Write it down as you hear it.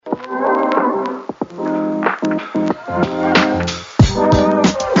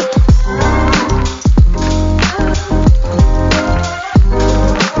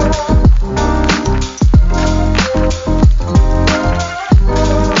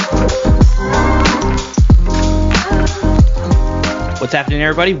What's happening,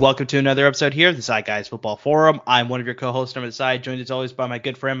 everybody? Welcome to another episode here of the Side Guys Football Forum. I'm one of your co-hosts on the side, joined as always by my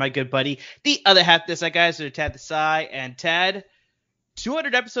good friend, my good buddy, the other half of the Side Guys, Tad the Side. And Tad,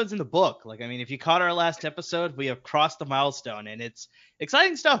 200 episodes in the book. If you caught our last episode, we have crossed the milestone, and it's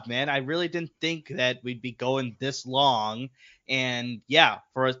exciting stuff, man. I really didn't think that we'd be going this long, and yeah,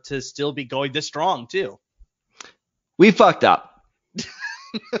 for us to still be going this strong, too. We fucked up.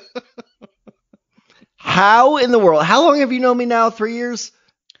 How in the world? How long have you known me now? 3 years?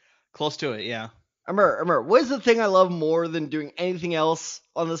 Close to it, yeah. Remember, what is the thing I love more than doing anything else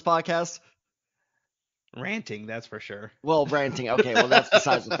on this podcast? Ranting, that's for sure. Well, ranting. Okay, well, that's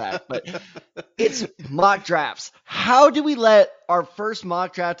besides the fact. But it's mock drafts. How do we let our first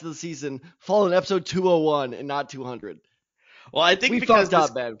mock draft of the season fall in episode 201 and not 200? Well, I think we fucked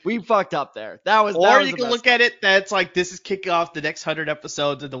up, man. We fucked up there. Or you can look at it that's like this is kicking off the next 100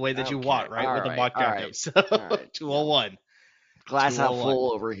 episodes in the way that you want, right? All with right, the mock draft episode. Right. 201. Glass half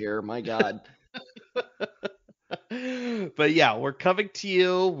full over here. My God. But yeah, we're coming to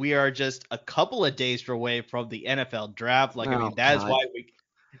you. We are just a couple of days away from the NFL draft. That is why we.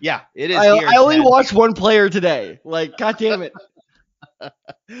 Yeah, it is. I only watched one player today. God damn it.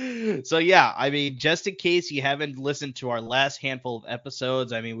 So yeah, just in case you haven't listened to our last handful of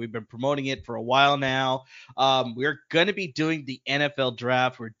episodes, we've been promoting it for a while now. We're going to be doing the NFL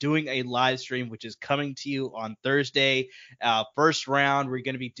draft. We're doing a live stream, which is coming to you on Thursday. First round, we're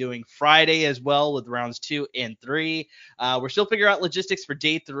going to be doing Friday as well with rounds 2 and 3. We're still figuring out logistics for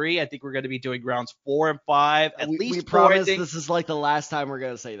day 3. I think we're going to be doing rounds 4 and 5. We promise this is like the last time we're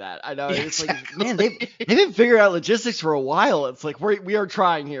going to say that. I know. Yeah, it's exactly. Man, they've been figuring out logistics for a while. It's like we are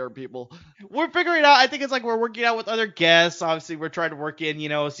trying here, people. We're figuring it out. I think it's like we're working out with other guests. Obviously, we're trying to work in,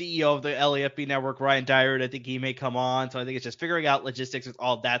 CEO of the LAFB network, Ryan Dyer. I think he may come on. So I think it's just figuring out logistics with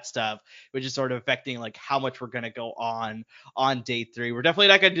all that stuff, which is sort of affecting how much we're going to go on day 3. We're definitely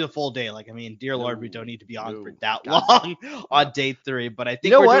not going to do the full day. Dear Lord, we don't need to be on for that long on day 3. But I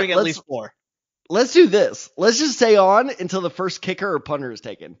think we're doing at least 4. Let's do this. Let's just stay on until the first kicker or punter is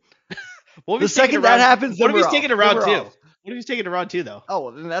taken. The second that happens, what if he's taking a round 2? What if he's taking a round 2, though? Oh,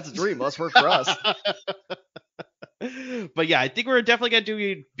 well, then that's a dream. Let's work for us. But yeah, I think we're definitely going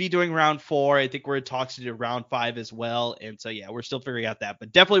to be doing round 4. I think we're in talks to do round 5 as well. And so, yeah, we're still figuring out that.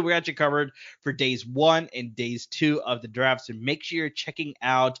 But definitely we got you covered for days 1 and days 2 of the draft. So make sure you're checking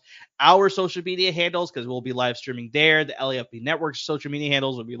out our social media handles because we'll be live streaming there. The LAFB Network's social media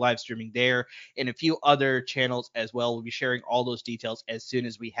handles will be live streaming there, and a few other channels as well. We'll be sharing all those details as soon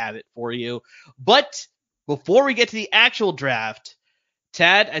as we have it for you. But before we get to the actual draft,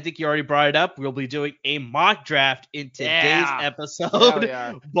 Tad, I think you already brought it up. We'll be doing a mock draft in today's episode.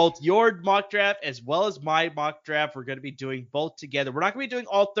 Yeah, both your mock draft as well as my mock draft. We're going to be doing both together. We're not going to be doing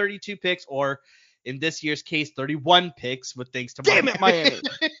all 32 picks, or in this year's case, 31 picks with thanks to Miami.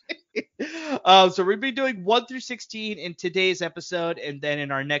 So we'll be doing 1 through 16 in today's episode, and then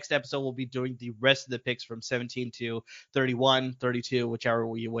in our next episode, we'll be doing the rest of the picks from 17 to 31, 32, whichever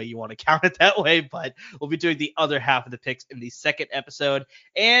way you want to count it that way. But we'll be doing the other half of the picks in the second episode.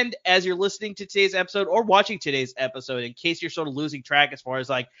 And as you're listening to today's episode or watching today's episode, in case you're sort of losing track as far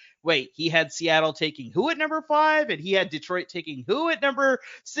as wait, he had Seattle taking who at number 5, and he had Detroit taking who at number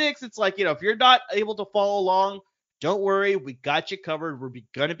 6. It's if you're not able to follow along, don't worry, we got you covered. We're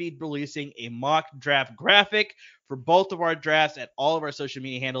going to be releasing a mock draft graphic for both of our drafts at all of our social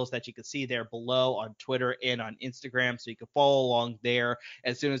media handles that you can see there below on Twitter and on Instagram. So you can follow along there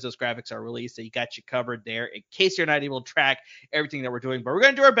as soon as those graphics are released. So you got you covered there in case you're not able to track everything that we're doing. But we're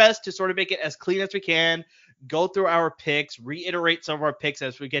going to do our best to sort of make it as clean as we can, go through our picks, reiterate some of our picks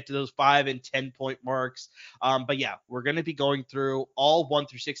as we get to those 5 and 10 point marks. But yeah, we're going to be going through all 1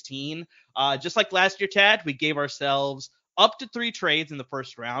 through 16. Just like last year, Tad, we gave ourselves up to 3 trades in the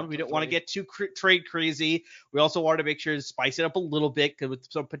first round. We didn't want to get too trade crazy. We also wanted to make sure to spice it up a little bit with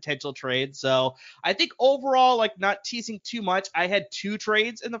some potential trades. So I think overall, not teasing too much, I had 2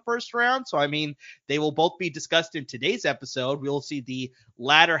 trades in the first round. So, they will both be discussed in today's episode. We'll see the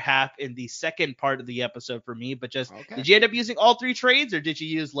latter half in the second part of the episode for me. But Did you end up using all 3 trades, or did you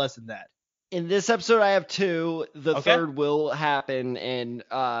use less than that? In this episode, I have 2. The third will happen in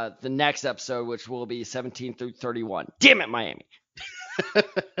the next episode, which will be 17 through 31. Damn it, Miami.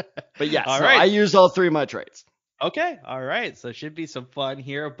 But yes, I used all 3 of my trades. Okay. All right. So it should be some fun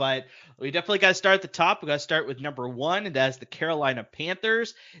here, but we definitely got to start at the top. We got to start with number 1, and that's the Carolina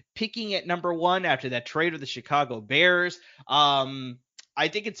Panthers picking at number 1 after that trade with the Chicago Bears. I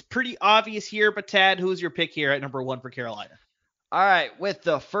think it's pretty obvious here, but Tad, who's your pick here at number 1 for Carolina? All right, with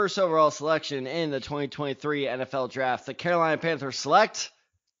the first overall selection in the 2023 NFL Draft, the Carolina Panthers select...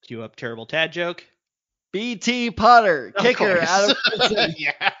 Cue up terrible Tad joke. BT Potter, kicker out of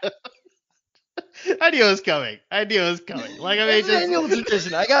Yeah. I knew it was coming. Like, I mean, it's an annual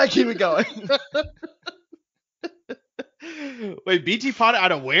tradition. I gotta keep it going. Wait, BT Potter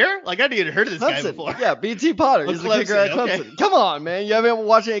out of where? Like, I hadn't even heard of this guy before. Yeah, BT Potter. He's the kicker at Clemson. Okay. Come on, man. You haven't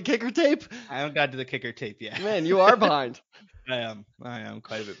watched any kicker tape? I haven't got to the kicker tape yet. Man, you are behind. I am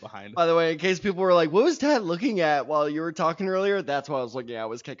quite a bit behind. By the way, in case people were like, what was Dad looking at while you were talking earlier? That's what I was looking at,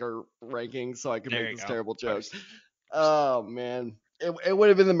 was kicker rankings, so I could make this terrible joke. Oh, man. It would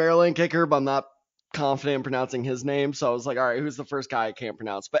have been the Maryland kicker, but I'm not confident in pronouncing his name, so I was like, all right, who's the first guy I can't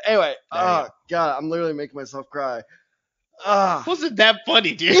pronounce? But anyway, God, I'm literally making myself cry. Wasn't that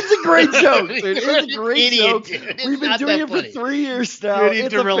funny, dude? It's a great joke, dude. It's a great joke. Dude. We've been doing it for 3 years now. You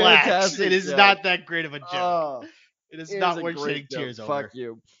need to relax. It is not that great of a joke. It is not worth shedding tears over. Fuck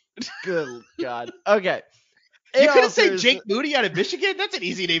you. Good God. Okay. You couldn't say Jake Moody out of Michigan? That's an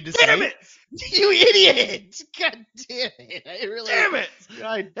easy name to say. Damn it! You idiot! God damn it! Damn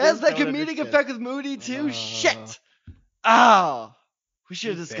it! That's that comedic effect with Moody too. Shit. We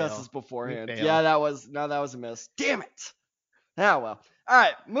should have discussed this beforehand. Yeah, that was a miss. Damn it. Ah, well. All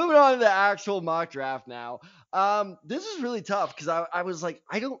right, moving on to the actual mock draft now. This is really tough because I was like,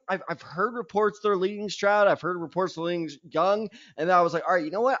 I've heard reports they're leading Stroud. I've heard reports they're leading Young. And then I was like, all right,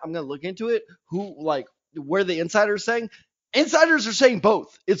 you know what? I'm going to look into it. Where the insiders saying? Insiders are saying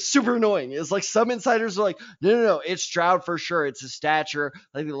both. It's super annoying. It's like some insiders are like, no, it's Stroud for sure. It's his stature.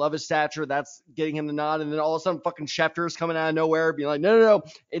 Like, they love his stature. That's getting him the nod. And then all of a sudden, fucking Schefter is coming out of nowhere being like, no,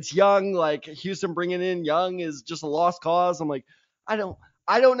 it's Young. Like, Houston bringing in Young is just a lost cause. I'm like, I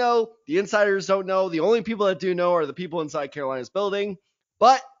don't know. The insiders don't know. The only people that do know are the people inside Carolina's building.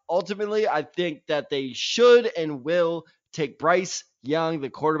 But ultimately, I think that they should and will take Bryce Young, the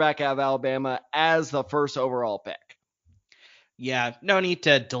quarterback out of Alabama, as the first overall pick. Yeah, no need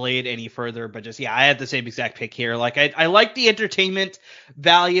to delay it any further, but just, I had the same exact pick here. Like, I like the entertainment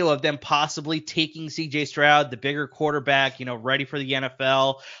value of them possibly taking CJ Stroud, the bigger quarterback, ready for the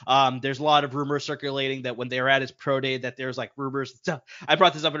NFL. There's a lot of rumors circulating that when they were at his pro day, that there's like rumors and stuff. I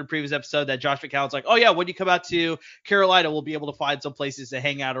brought this up in a previous episode that Josh McCown's like, oh yeah, when you come out to Carolina, we'll be able to find some places to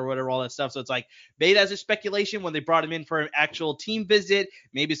hang out or whatever, all that stuff. So it's like, maybe that's a speculation when they brought him in for an actual team visit,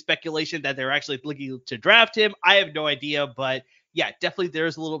 maybe speculation that they're actually looking to draft him. I have no idea, but yeah, definitely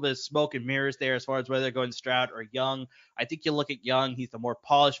there's a little bit of smoke and mirrors there as far as whether they're going Stroud or Young. I think you look at Young, he's the more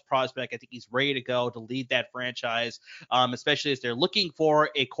polished prospect. I think he's ready to go to lead that franchise, especially as they're looking for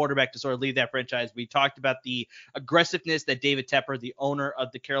a quarterback to sort of lead that franchise. We talked about the aggressiveness that David Tepper, the owner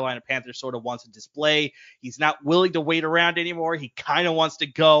of the Carolina Panthers, sort of wants to display. He's not willing to wait around anymore. He kind of wants to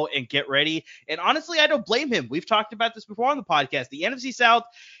go and get ready. And honestly, I don't blame him. We've talked about this before on the podcast. The NFC South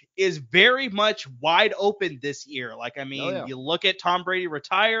is very much wide open this year. Like, I mean, you look at Tom Brady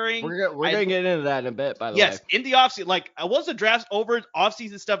retiring. We're going to get into that in a bit, by the way. Yes, in the offseason. Like, once the draft's over,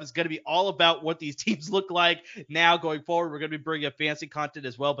 offseason stuff is going to be all about what these teams look like now going forward. We're going to be bringing up fancy content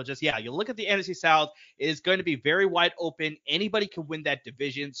as well. But just, you look at the NFC South, it is going to be very wide open. Anybody can win that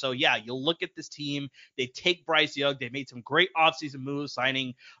division. So, you'll look at this team. They take Bryce Young. They made some great offseason moves,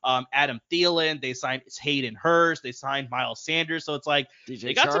 signing Adam Thielen. They signed Hayden Hurst. They signed Miles Sanders. So, it's like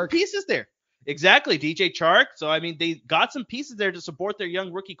they got some pieces there. Exactly, DJ Chark. So, I mean, they got some pieces there to support their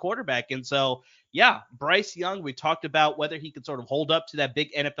young rookie quarterback. And so, Bryce Young, we talked about whether he could sort of hold up to that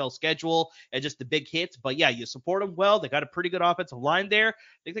big NFL schedule and just the big hits. But, you support him well. They got a pretty good offensive line there.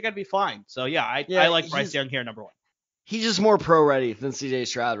 I think they got to be fine. So, I like Bryce Young here, number one. He's just more pro-ready than CJ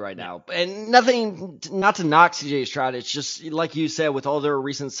Stroud right now. And not to knock CJ Stroud. It's just, like you said, with all their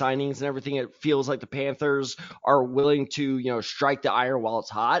recent signings and everything, it feels like the Panthers are willing to, strike the iron while it's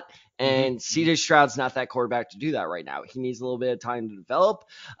hot. And CJ Stroud's not that quarterback to do that right now. He needs a little bit of time to develop.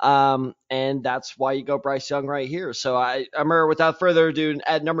 And that's why you go Bryce Young right here. So I remember, without further ado,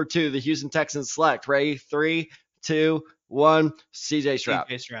 at number 2, the Houston Texans select. Ready? 3, 2, 1, CJ Stroud.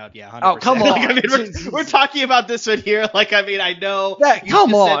 CJ Stroud, 100%. Oh, come on. Like, I mean, we're talking about this one here. Like, I mean, I know.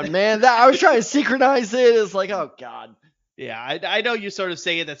 Come on, man. I was trying to synchronize it. It's like, oh, God. Yeah, I know you're sort of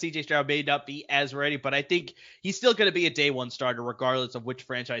saying that CJ Stroud may not be as ready, but I think he's still going to be a day one starter regardless of which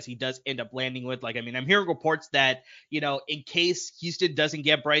franchise he does end up landing with. Like, I mean, I'm hearing reports that, in case Houston doesn't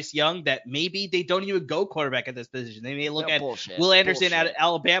get Bryce Young, that maybe they don't even go quarterback at this position. They may look at Will Anderson out of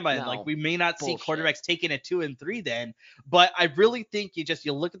Alabama, and we may not see quarterbacks taken at 2 and 3 then. But I really think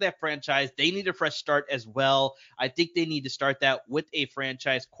you look at that franchise. They need a fresh start as well. I think they need to start that with a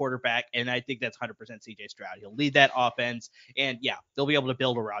franchise quarterback, and I think that's 100% CJ Stroud. He'll lead that offense. And they'll be able to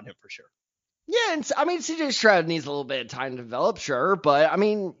build around him for sure. Yeah, and I mean, CJ Stroud needs a little bit of time to develop, sure, but I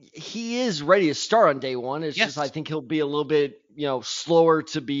mean, he is ready to start on day one. It's just I Yes. think he'll be a little bit, slower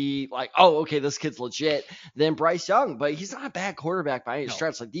to be like, oh, okay, this kid's legit than Bryce Young, but he's not a bad quarterback by any No.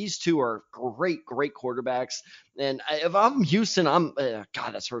 stretch. Like these two are great, great quarterbacks. And if I'm Houston, God,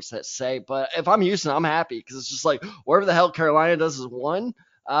 that's hurts to say, but if I'm Houston, I'm happy because it's just like wherever the hell Carolina does is one,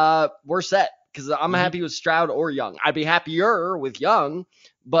 we're set. Because I'm happy with Stroud or Young. I'd be happier with Young,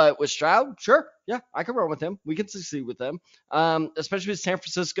 but with Stroud, sure, yeah, I can run with him. We can succeed with them, especially with San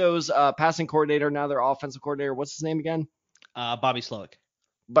Francisco's passing coordinator, now their offensive coordinator. What's his name again? Bobby Slowick.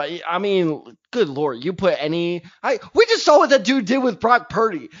 But I mean, good lord, you put we just saw what that dude did with Brock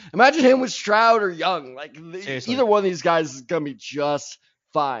Purdy. Imagine him with Stroud or Young. Like either one of these guys is gonna be just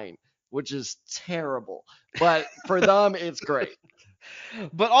fine, which is terrible. But for them, it's great.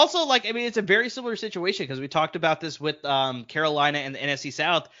 But also, like, I mean, it's a very similar situation because we talked about this with Carolina and the NFC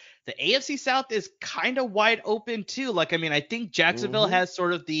South. The AFC South is kind of wide open too. Like, I mean, I think Jacksonville has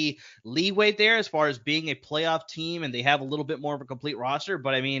sort of the leeway there as far as being a playoff team, and they have a little bit more of a complete roster.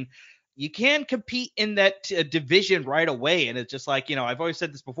 But I mean, you can compete in that division right away. And it's just like, I've always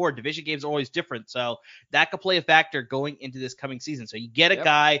said this before, division games are always different. So that could play a factor going into this coming season. So you get a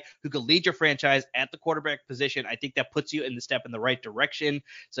guy who could lead your franchise at the quarterback position. I think that puts you in the step in the right direction.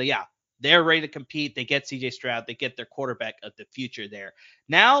 So yeah, they're ready to compete. They get CJ Stroud. They get their quarterback of the future there.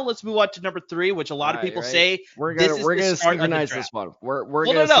 Now let's move on to number 3, which a lot of people say we're gonna synchronize this one. No.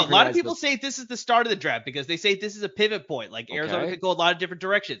 A lot of people say this is the start of the draft because they say this is a pivot point. Like Arizona could go a lot of different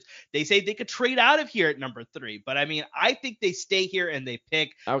directions. They say they could trade out of here at number 3, but I mean, I think they stay here and they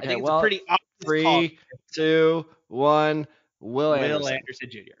pick. Okay, I think it's a pretty obvious 3, 2, 1. Will Anderson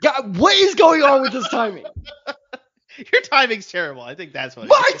Jr. God, what is going on with this timing? Your timing's terrible. I think that's what.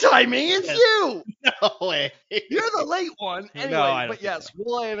 My timing? It's you. No way. You're the late one. Anyway, no, but yes, so.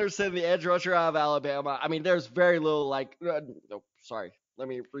 Will Anderson, the edge rusher out of Alabama. I mean, there's very little sorry. Let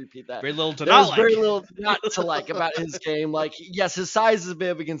me repeat that. Very little to There's not like. Very little not to like about his game. Like, yes, his size is a bit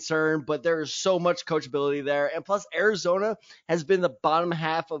of a concern, but there is so much coachability there. And plus, Arizona has been the bottom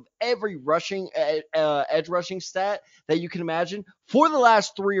half of every rushing edge rushing stat that you can imagine for the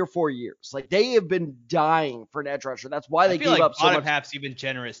last 3 or 4 years. Like, they have been dying for an edge rusher. That's why they gave up so much. Bottom half's even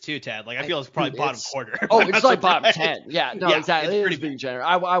generous too, Tad. Like, I feel it's probably bottom quarter. Oh, it's like bottom 10. Yeah, no, exactly. It was being generous.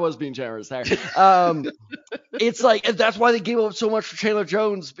 I was being generous there. It's like, that's why they gave up so much for Chandler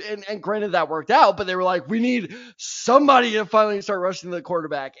Jones. And granted, that worked out, but they were like, we need somebody to finally start rushing the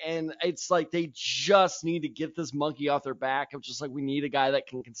quarterback. And it's like they just need to get this monkey off their back of just like, we need a guy that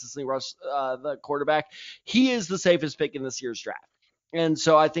can consistently rush the quarterback. He is the safest pick in this year's draft. And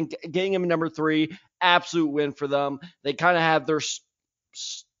so I think getting him number 3, absolute win for them. They kind of have their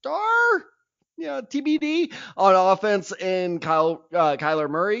star, TBD on offense in Kyler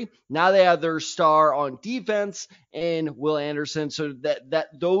Murray. Now they have their star on defense in Will Anderson. So that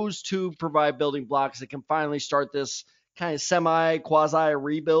those two provide building blocks that can finally start this kind of quasi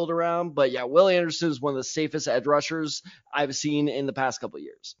rebuild around. But yeah, Will Anderson is one of the safest edge rushers I've seen in the past couple of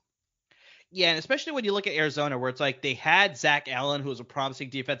years. Yeah, and especially when you look at Arizona, where it's like they had Zach Allen, who was a promising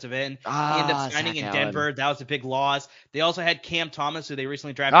defensive end. He ended up signing in Denver. That was a big loss. They also had Cam Thomas, who they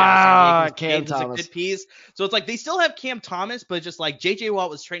recently drafted out of San Diego. Cam Thomas. A good piece. So it's like they still have Cam Thomas, but just like J.J. Watt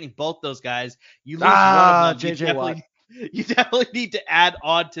was training both those guys. You lose one of them. J.J. Watt. You definitely need to add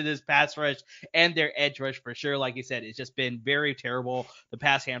on to this pass rush and their edge rush for sure. Like you said, it's just been very terrible the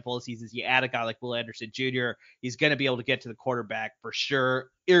past handful of seasons. You add a guy like Will Anderson Jr., he's going to be able to get to the quarterback for sure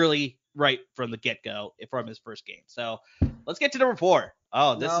early, right from the get-go from his first game. So let's get to number 4.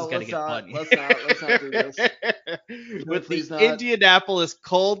 Oh, this is going to get fun. Let's not do this. With the Indianapolis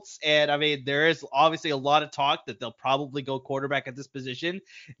Colts, and I mean, there is obviously a lot of talk that they'll probably go quarterback at this position.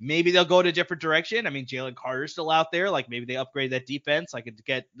 Maybe they'll go in a different direction. I mean, Jalen Carter's still out there. Like maybe they upgrade that defense. I could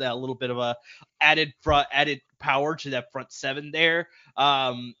get a little bit of a added power to that front 7 there.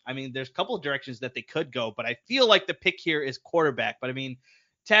 I mean, there's a couple of directions that they could go, but I feel like the pick here is quarterback. But I mean,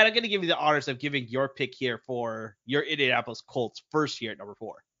 Tad, I'm going to give you the honors of giving your pick here for your Indianapolis Colts first year at number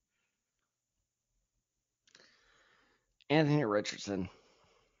 4. Anthony Richardson.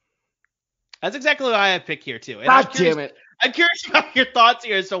 That's exactly what I have picked here, too. And God damn it. I'm curious about your thoughts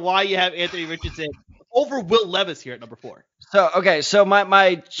here as to why you have Anthony Richardson over Will Levis here at number 4. So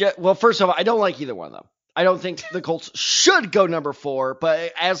well, first of all, I don't like either one of them. I don't think the Colts should go number 4,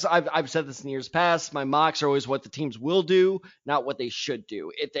 but as I've said this in years past, my mocks are always what the teams will do, not what they should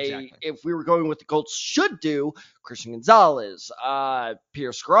do. If we were going with the Colts should do, Christian Gonzalez,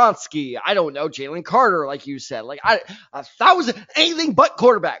 Pierre Skronsky, I don't know, Jalen Carter, like you said, like I thought was anything but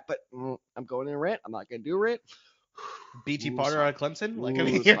quarterback, but I'm going in a rant. I'm not going to do a rant. BT Potter out of Clemson? Like, I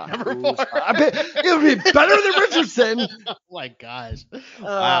mean, Spot. number 4. It would be better than Richardson. Oh my gosh.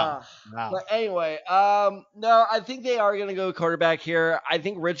 Wow. But anyway, no, I think they are going to go quarterback here. I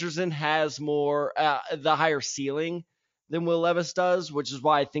think Richardson has more, the higher ceiling than Will Levis does, which is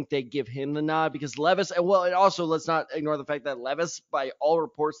why I think they give him the nod, because Levis, and also let's not ignore the fact that Levis, by all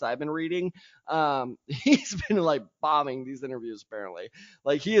reports that I've been reading, he's been like bombing these interviews apparently.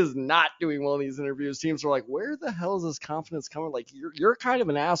 Like, he is not doing well in these interviews. Teams are like, where the hell is this confidence coming? Like, you're kind of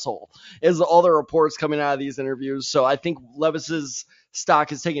an asshole, is all the reports coming out of these interviews. So I think Levis's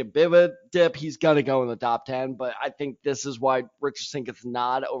stock is taking a bit of a dip. He's going to go in the top 10, but I think this is why Richardson gets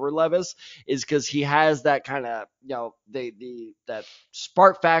nod over Levis, is because he has that kind of, that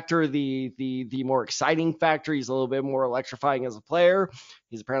spark factor, the more exciting factor. He's a little bit more electrifying as a player.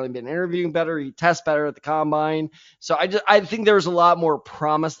 He's apparently been interviewing better. He tests better at the combine. So I think there's a lot more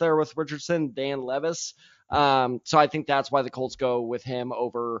promise there with Richardson than Levis. So I think that's why the Colts go with him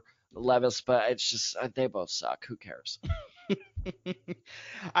over Levis, but it's just, they both suck. Who cares?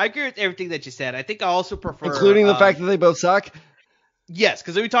 I agree with everything that you said. I think I also prefer, including the fact that they both suck. Yes,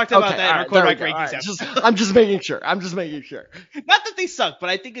 because we talked about that in our quarterback rankings. I'm just making sure. Not that they suck, but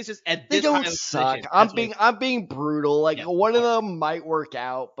I think it's just at this they don't suck. I'm being brutal. Like, one of them might work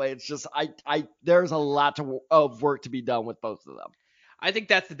out, but it's just there's a lot of work to be done with both of them. I think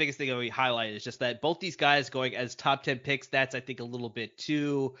that's the biggest thing that we highlight, is just that both these guys going as top 10 picks, that's, I think, a little bit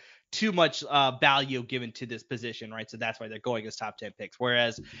too much value given to this position, right? So that's why they're going as top 10 picks.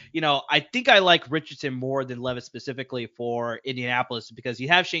 Whereas, I think I like Richardson more than Levis specifically for Indianapolis, because you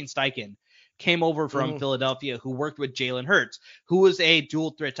have Shane Steichen, came over from Philadelphia, who worked with Jalen Hurts, who was a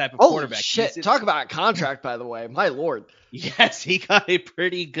dual threat type of quarterback. Shit. Talk about a contract, by the way. My Lord. Yes, he got a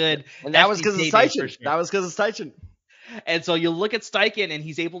pretty good. And that was because of Steichen. And so you look at Steichen, and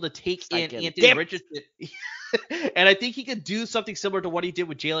he's able to take in Anthony Richardson. And I think he could do something similar to what he did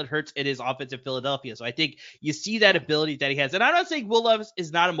with Jalen Hurts in his offense in Philadelphia. So I think you see that ability that he has. And I'm not saying Will Levis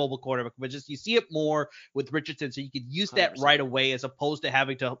is not a mobile quarterback, but just you see it more with Richardson. So you can use that 100%. Right away, as opposed to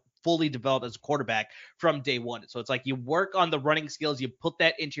having to fully develop as a quarterback from day one. So it's like you work on the running skills, you put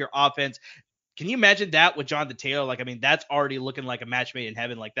that into your offense. Can you imagine that with Jonathan Taylor? Like, I mean, that's already looking like a match made in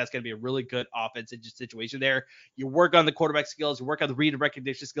heaven. Like, that's going to be a really good offensive situation there. You work on the quarterback skills, you work on the read and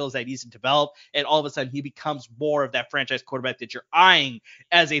recognition skills that he needs to develop, and all of a sudden he becomes more of that franchise quarterback that you're eyeing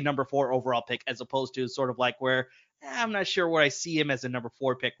as a number 4 overall pick, as opposed to sort of like where I'm not sure where I see him as a number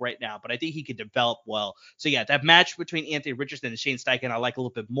 4 pick right now, but I think he could develop well. So yeah, that match between Anthony Richardson and Shane Steichen I like a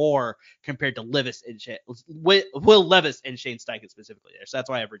little bit more compared to Will Levis and Shane Steichen specifically there. So that's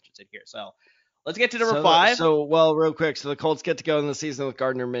why I have Richardson here. So let's get to number 5. Real quick. So the Colts get to go in the season with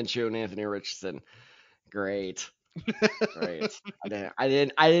Gardner Minshew and Anthony Richardson. Great. I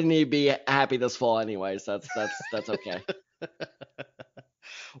didn't need to be happy this fall anyways. That's okay.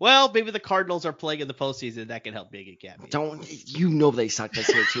 Well, maybe the Cardinals are playing in the postseason. That can help being a cameo. They suck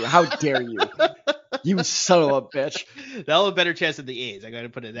this year too. How dare you? You son of a bitch. They'll have a better chance than the A's. I got to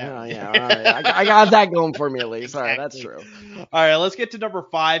put it that way. Yeah, all right. I got that going for me at least. Exactly. All right, that's true. All right, let's get to number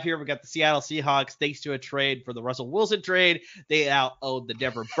 5 here. We got the Seattle Seahawks. Thanks to a trade for the Russell Wilson trade, they now own the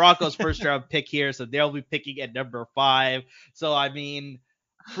Denver Broncos first round pick here, so they'll be picking at number 5. So, I mean,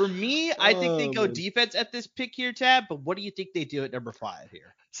 for me, I think they go defense at this pick here, Tab, but what do you think they do at number 5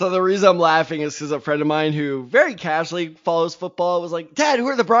 here? So the reason I'm laughing is because a friend of mine who very casually follows football was like, Dad, who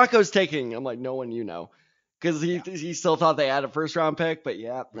are the Broncos taking? I'm like, no one you know. Because he still thought they had a first round pick, but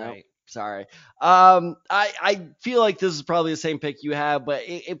yeah, no, right. Sorry. I feel like this is probably the same pick you have, but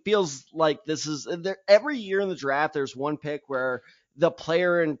it feels like this is every year in the draft, there's one pick where the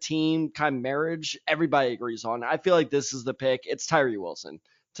player and team kind of marriage, everybody agrees on. I feel like this is the pick. It's Tyree Wilson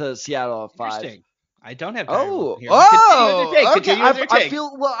to Seattle at 5. I don't have. Okay.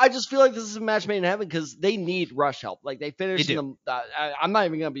 I just feel like this is a match made in heaven because they need rush help. Like they finished in the. I'm not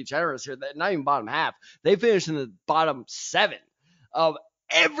even gonna be generous here. Not even bottom half. They finished in the bottom 7 of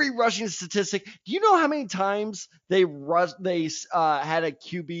every rushing statistic. Do you know how many times they had a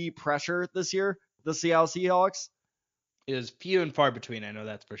QB pressure this year? The Seattle Seahawks. It was few and far between. I know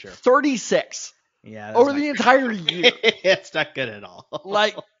that's for sure. 36. Yeah. Over the entire year. It's not good at all.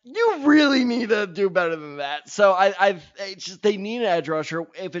 Like, you really need to do better than that. So it's just they need an edge rusher.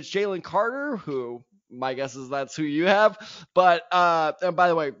 If it's Jalen Carter, who my guess is that's who you have. But and by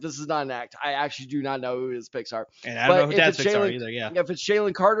the way, this is not an act. I actually do not know who his picks are. And I don't know who Dad's picks are either. Yeah. If it's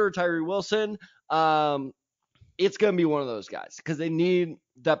Jalen Carter or Tyree Wilson, it's gonna be one of those guys because they need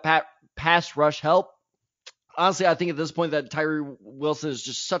that pass rush help. Honestly, I think at this point that Tyree Wilson is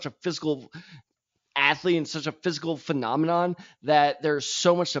just such a physical athlete and such a physical phenomenon that there's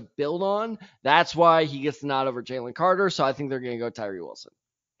so much to build on. That's why he gets the nod over Jalen Carter. So I think they're going to go Tyree Wilson.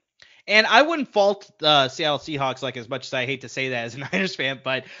 And I wouldn't fault the Seattle Seahawks, like, as much as I hate to say that as a Niners fan,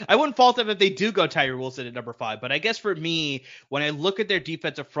 but I wouldn't fault them if they do go Tyree Wilson at number 5. But I guess for me, when I look at their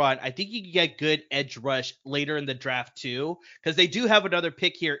defensive front, I think you can get good edge rush later in the draft too, because they do have another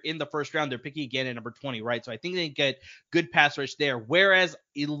pick here in the first round. They're picking again at number 20, right? So I think they get good pass rush there. Whereas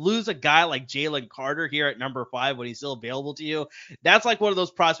you lose a guy like Jalen Carter here at number 5 when he's still available to you. That's like one of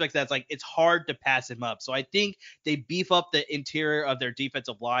those prospects that's like, it's hard to pass him up. So I think they beef up the interior of their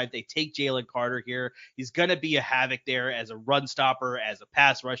defensive line. They take Jalen Carter here. He's going to be a havoc there as a run stopper, as a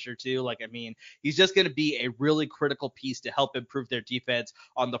pass rusher too. Like, I mean, he's just going to be a really critical piece to help improve their defense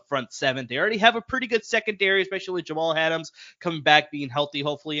on the front 7. They already have a pretty good secondary, especially with Jamal Adams coming back, being healthy,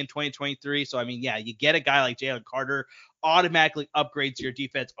 hopefully in 2023. So, I mean, yeah, you get a guy like Jalen Carter, automatically upgrades your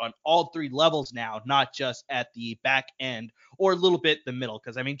defense on all 3 levels now, not just at the back end or a little bit the middle.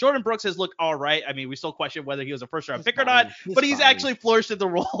 Because, I mean, Jordan Brooks has looked all right. I mean, we still question whether he was a first-round pick or not, but he's actually flourished in the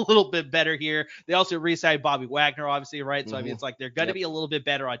role a little bit better here. They also re-signed Bobby Wagner, obviously, right? So, I mean, it's like they're going to be a little bit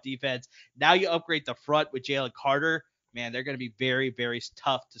better on defense. Now you upgrade the front with Jalen Carter. Man, they're going to be very, very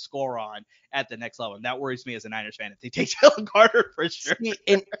tough to score on at the next level. And that worries me as a Niners fan if they take Jalen Carter for sure.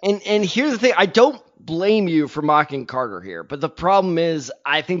 And here's the thing. I don't blame you for mocking Carter here, but the problem is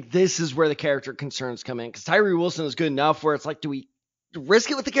I think this is where the character concerns come in, because Tyree Wilson is good enough where it's like, do we risk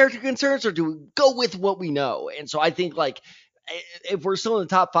it with the character concerns or do we go with what we know? And so I think, like, if we're still in the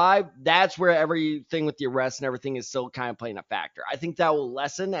top 5, that's where everything with the arrest and everything is still kind of playing a factor. I think that will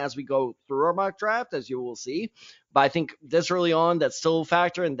lessen as we go through our mock draft, as you will see. But I think this early on, that's still a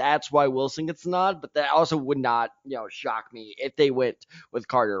factor, and that's why Wilson gets the nod. But that also would not, shock me if they went with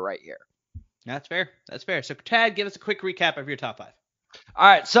Carter right here. That's fair. That's fair. So, Tad, give us a quick recap of your top 5. All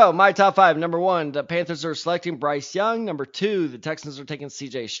right, so my top 5. Number 1, the Panthers are selecting Bryce Young. Number 2, the Texans are taking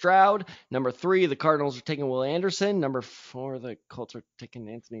C.J. Stroud. Number 3, the Cardinals are taking Will Anderson. Number 4, the Colts are taking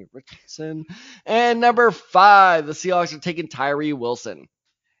Anthony Richardson. And number 5, the Seahawks are taking Tyree Wilson.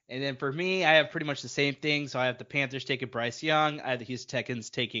 And then for me, I have pretty much the same thing. So I have the Panthers taking Bryce Young. I have the Houston Texans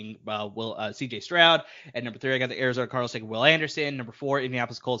taking C.J. Stroud. At number 3, I got the Arizona Cardinals taking Will Anderson. Number 4,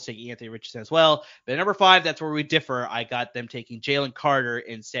 Indianapolis Colts taking Anthony Richardson as well. But at number 5, that's where we differ. I got them taking Jalen Carter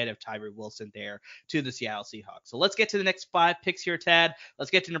instead of Tyree Wilson there to the Seattle Seahawks. So let's get to the next 5 picks here, Tad.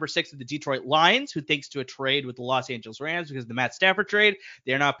 Let's get to number 6 of the Detroit Lions, who thanks to a trade with the Los Angeles Rams because of the Matt Stafford trade,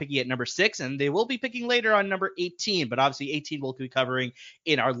 they're now picking at number 6, and they will be picking later on number 18. But obviously 18 we'll be covering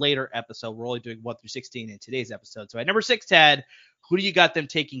in our later episode. We're only doing 1 through 16 in today's episode. So at number 6, Tad, who do you got them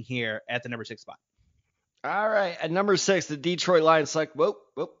taking here at the number 6 spot? All right, at number 6, the Detroit Lions select. Whoa,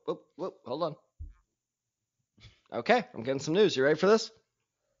 hold on. Okay, I'm getting some news. You ready for this?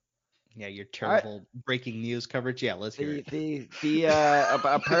 Yeah, your terrible breaking news coverage. Yeah, let's hear it.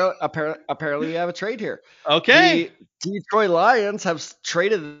 Apparently we have a trade here. Okay. The Detroit Lions have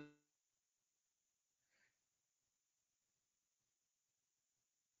traded.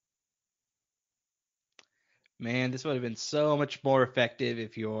 Man, this would have been so much more effective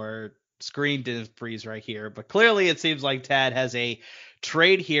if your screen didn't freeze right here. But clearly it seems like Tad has a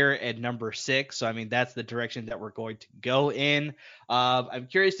trade here at number 6. So, I mean, that's the direction that we're going to go in. I'm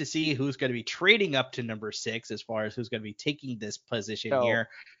curious to see who's going to be trading up to number 6 as far as who's going to be taking this position here.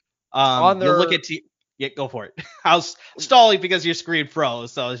 Look at yeah, go for it. I was stalling because your screen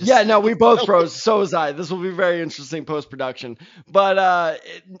froze. So we both froze. So was I. This will be very interesting post-production. But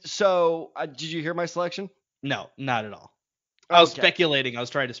did you hear my selection? No, not at all. I was speculating. I was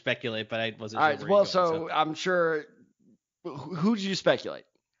trying to speculate, but I wasn't sure. All right. So I'm sure. Who did you speculate?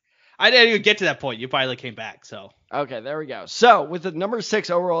 I didn't even get to that point. You finally came back. So okay, there we go. So with the number 6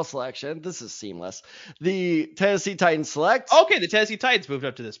 overall selection, this is seamless. The Tennessee Titans select. Okay, the Tennessee Titans moved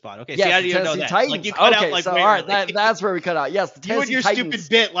up to this spot. Okay, yes, see, I didn't even know that. Titans. Like you cut out all right, that's where we cut out. Yes, the Tennessee you and your Titans. Stupid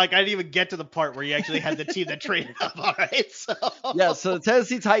bit. Like I didn't even get to the part where you actually had the team that traded up. All right, so so the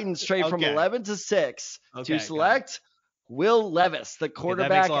Tennessee Titans trade from 11 to 6 to select Will Levis, the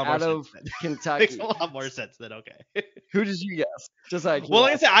quarterback out of Kentucky. Makes a lot more sense than Who did you guess? Just like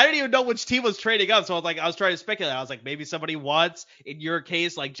I said, I didn't even know which team was trading up, so I was trying to speculate. I was like, maybe somebody wants, in your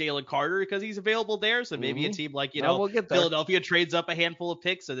case, like Jalen Carter because he's available there. So maybe a team like Philadelphia trades up a handful of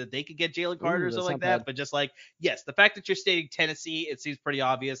picks so that they could get Jalen Carter or something like that. But just like, yes, the fact that you're stating Tennessee, it seems pretty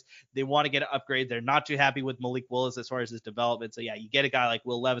obvious. They want to get an upgrade. They're not too happy with Malik Willis as far as his development. So yeah, you get a guy like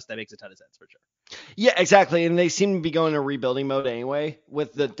Will Levis, that makes a ton of sense for sure. Yeah, exactly. And they seem to be going in rebuilding mode anyway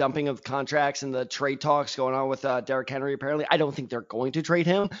with the dumping of contracts and the trade talks going on with Derrick Henry. Apparently, I don't think they're going to trade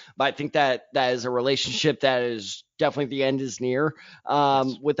him, but I think that is a relationship that is definitely the end is near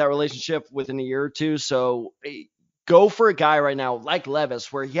Yes. with that relationship within a year or two. So go for a guy right now like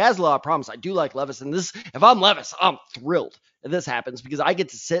Levis, where he has a lot of promise. I do like Levis, and this, if I'm Levis, I'm thrilled if this happens because I get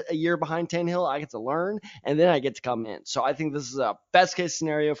to sit a year behind Tannehill, I get to learn, and then I get to come in. So I think this is a best case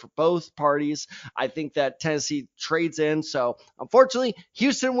scenario for both parties. I think that Tennessee trades in. So unfortunately,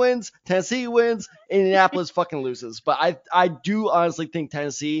 Houston wins, Tennessee wins, Indianapolis fucking loses. But I do honestly think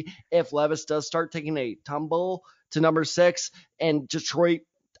Tennessee, if Levis does start taking a tumble to number 6, and Detroit,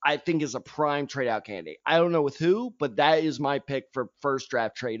 I think, is a prime trade out candidate. I don't know with who, but that is my pick for first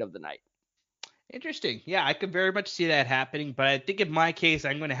draft trade of the night. Interesting. Yeah, I could very much see that happening, but I think in my case,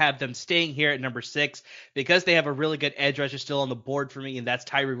 I'm going to have them staying here at number 6 because they have a really good edge rusher still on the board for me, and that's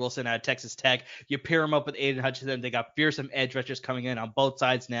Tyree Wilson out of Texas Tech. You pair him up with Aiden Hutchinson, they got fearsome edge rushers coming in on both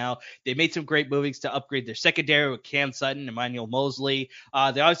sides now. They made some great movings to upgrade their secondary with Cam Sutton, Emmanuel Mosley.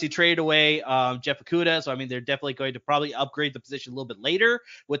 They obviously traded away Jeff Okudah, so I mean they're definitely going to probably upgrade the position a little bit later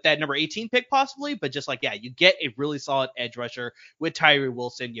with that number 18 pick possibly, but just like, yeah, you get a really solid edge rusher with Tyree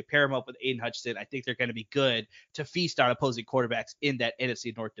Wilson. You pair him up with Aiden Hutchinson. I think they're going to be good to feast on opposing quarterbacks in that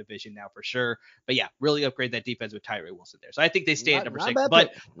NFC North division now for sure. But yeah, really upgrade that defense with Tyree Wilson there. So I think they stay at number 6.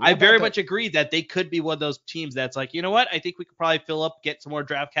 But I very much agree that they could be one of those teams that's like, you know what? I think we could probably fill up, get some more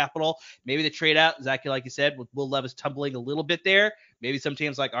draft capital. Maybe the trade out, exactly like you said, with Will Levis tumbling a little bit there. Maybe some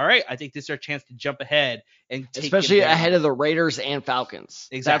teams like, all right, I think this is our chance to jump ahead and take especially ahead of the Raiders and Falcons.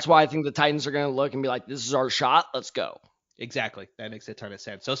 Exactly. That's why I think the Titans are going to look and be like, this is our shot. Let's go. Exactly. That makes a ton of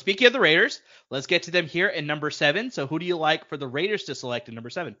sense. So speaking of the Raiders, let's get to them here in number 7. So who do you like for the Raiders to select in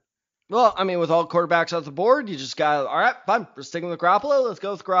number 7? Well, I mean, with all quarterbacks off the board, you just got, all right, fine, we're sticking with Garoppolo. Let's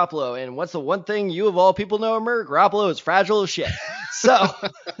go with Garoppolo. And what's the one thing you of all people know, Mer? Garoppolo is fragile as shit. So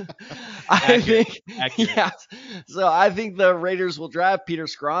I think, yeah. So I think the Raiders will draft Peter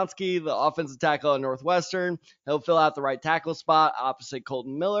Skoronski, the offensive tackle at Northwestern. He'll fill out the right tackle spot opposite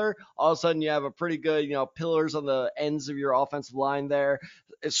Colton Miller. All of a sudden, you have a pretty good, pillars on the ends of your offensive line there.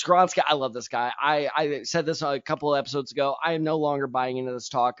 Skoronski, I love this guy. I said this a couple of episodes ago. I am no longer buying into this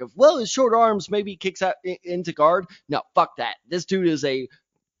talk of, well, his short arms, maybe he kicks out into guard. No, fuck that. This dude is a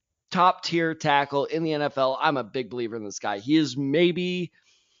top tier tackle in the NFL. I'm a big believer in this guy. He is maybe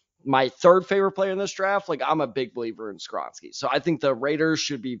my third favorite player in this draft. Like, I'm a big believer in Skoronski. So I think the Raiders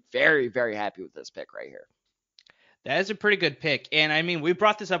should be very, very happy with this pick right here. That is a pretty good pick. And I mean, we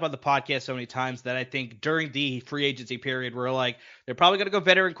brought this up on the podcast so many times that I think during the free agency period, we're like, they're probably going to go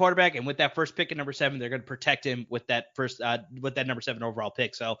veteran quarterback. And with that first pick at number 7, they're going to protect him with that with that number 7 overall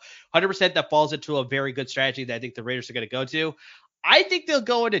pick. So 100% that falls into a very good strategy that I think the Raiders are going to go to. I think they'll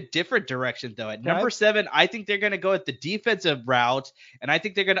go in a different direction, though. At number 7, I think they're going to go at the defensive route, and I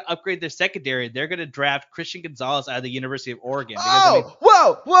think they're going to upgrade their secondary. They're going to draft Christian Gonzalez out of the University of Oregon.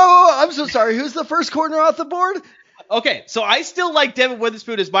 Whoa. I'm so sorry. Who's the first corner off the board? Okay, so I still like Devin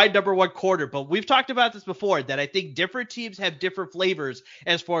Witherspoon as my number 1 corner, but we've talked about this before, that I think different teams have different flavors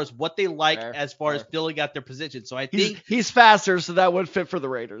as far as what they like as filling out their position. So I think he's faster, so that would fit for the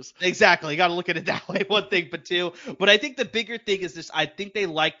Raiders. Exactly. You got to look at it that way, one thing, but two. But I think the bigger thing is this. I think they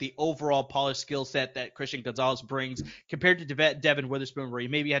like the overall polished skill set that Christian Gonzalez brings compared to Devin Witherspoon, where you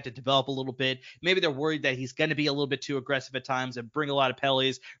maybe have to develop a little bit. Maybe they're worried that he's going to be a little bit too aggressive at times and bring a lot of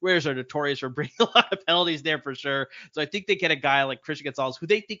penalties. Raiders are notorious for bringing a lot of penalties there for sure. So I think they get a guy like Christian Gonzalez, who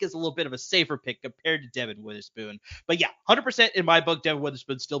they think is a little bit of a safer pick compared to Devin Witherspoon. But yeah, 100% in my book, Devin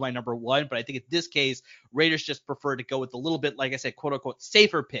Witherspoon's still my number 1. But I think in this case, Raiders just prefer to go with a little bit, like I said, quote unquote,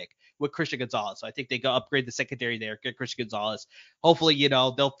 safer pick with Christian Gonzalez. So I think they go upgrade the secondary there, get Christian Gonzalez. Hopefully,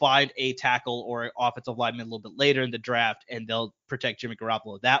 they'll find a tackle or an offensive lineman a little bit later in the draft, and they'll protect Jimmy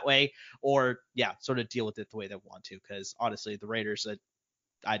Garoppolo that way. Or yeah, sort of deal with it the way they want to. Because honestly, the Raiders,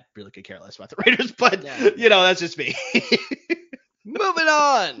 I really could care less about the Raiders, but that's just me. Moving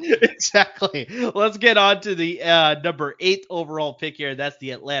on. Exactly. Let's get on to the number 8 overall pick here. That's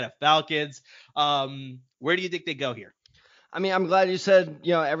the Atlanta Falcons. Where do you think they go here? I mean, I'm glad you said,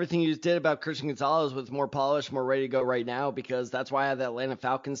 everything you did about Christian Gonzalez with more polish, more ready to go right now, because that's why I have the Atlanta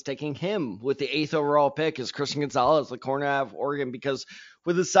Falcons taking him with the 8th overall pick is Christian Gonzalez, the corner out of Oregon, because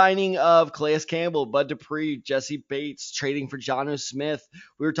with the signing of Calais Campbell, Bud Dupree, Jesse Bates, trading for Jonnu Smith,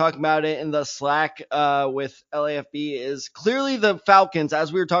 we were talking about it in the Slack with LAFB, is clearly the Falcons,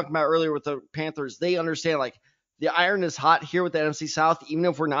 as we were talking about earlier with the Panthers, they understand, like, the iron is hot here with the NFC South. Even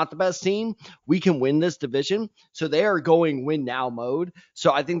if we're not the best team, we can win this division. So they are going win now mode.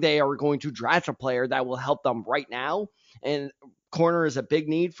 So I think they are going to draft a player that will help them right now. And corner is a big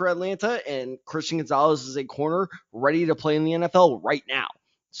need for Atlanta. And Christian Gonzalez is a corner ready to play in the NFL right now.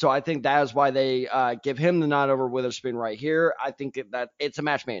 So I think that is why they give him the nod over Witherspoon right here. I think that it's a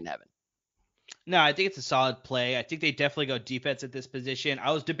match made in heaven. No, I think it's a solid play. I think they definitely go defense at this position.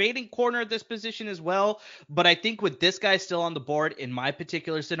 I was debating corner at this position as well, but I think with this guy still on the board in my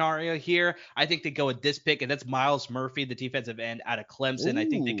particular scenario here, I think they go with this pick, and that's Miles Murphy, the defensive end out of Clemson. I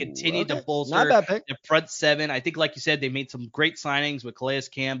think they Ooh, continue to okay. Not a bolster bad pick. the front seven. I think, like you said, they made some great signings with Calais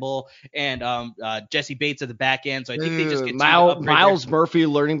Campbell and Jesse Bates at the back end. So I think they just Dude, continue to upgrade their Miles Murphy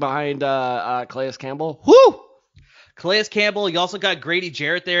learning behind Calais Campbell. Whoo! Calais Campbell. You also got Grady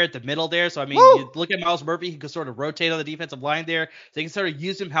Jarrett there at the middle there. So, I mean, Woo! you look at Miles Murphy, he can sort of rotate on the defensive line there. So they can sort of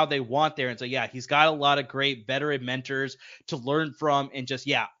use him how they want there. And so, yeah, he's got a lot of great veteran mentors to learn from. And just,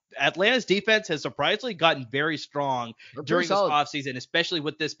 yeah, Atlanta's defense has surprisingly gotten very strong during this offseason, especially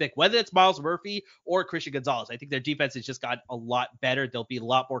with this pick, whether it's Miles Murphy or Christian Gonzalez. I think their defense has just got a lot better. They'll be a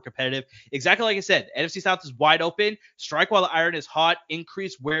lot more competitive. Exactly like I said, NFC South is wide open. Strike while the iron is hot.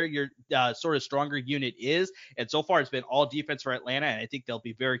 Increase where your sort of stronger unit is. And so far, it's been all defense for Atlanta, and I think they'll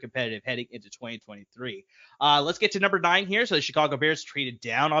be very competitive heading into 2023. Let's get to number 9 here. So the Chicago Bears traded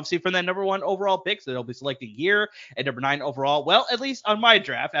down, obviously, from that number 1 overall pick. So they'll be selecting here at number 9 overall. Well, at least on my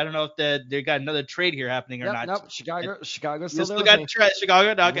draft. I don't know if they got another trade here happening or not. Nope. Chicago's still there. Still got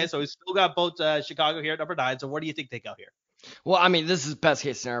Chicago. No, okay, so we still got both Chicago here at number 9. So where do you think they go here? Well, I mean, this is best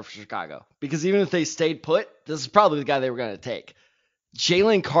case scenario for Chicago because even if they stayed put, this is probably the guy they were going to take.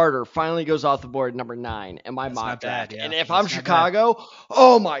 Jalen Carter finally goes off the board at number 9 in my mock draft. Yeah. And if I'm Chicago,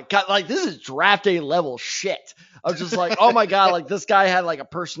 oh my God, like this is draft day level shit. I was just like, oh my God, like this guy had like a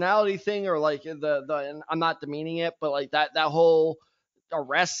personality thing or like and I'm not demeaning it, but like that whole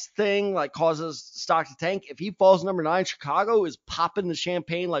arrest thing like causes stock to tank. If he falls number 9, Chicago is popping the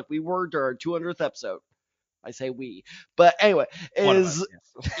champagne like we were during our 200th episode. I say we, but anyway, but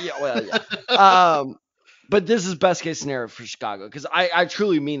this is best case scenario for Chicago because I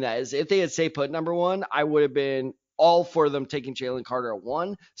truly mean that. Is if they had stayed put number 1, I would have been all for them taking Jalen Carter at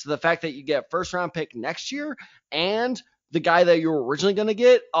 1. So the fact that you get first round pick next year and the guy that you were originally going to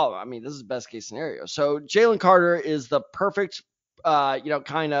get, oh, I mean, this is best case scenario. So Jalen Carter is the perfect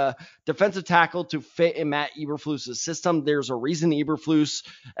kind of defensive tackle to fit in Matt Eberflus's system. There's a reason Eberflus,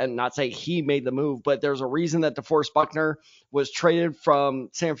 and not say he made the move, but there's a reason that DeForest Buckner was traded from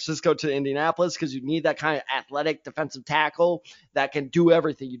San Francisco to Indianapolis because you need that kind of athletic defensive tackle that can do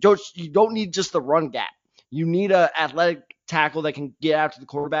everything. You don't need just the run gap. You need an athletic tackle that can get out to the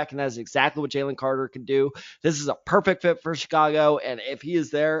quarterback, and that is exactly what Jalen Carter can do. This is a perfect fit for Chicago, and if he is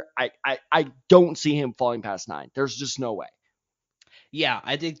there, I don't see him falling past 9. There's just no way. Yeah,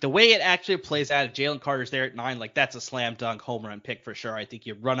 I think the way it actually plays out, if Jalen Carter's there at 9, like that's a slam dunk home run pick for sure. I think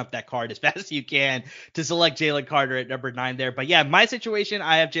you run up that card as fast as you can to select Jalen Carter at number 9 there. But yeah, my situation,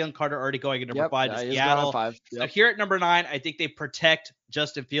 I have Jalen Carter already going at number 5 to Seattle. 5. So here at number 9, I think they protect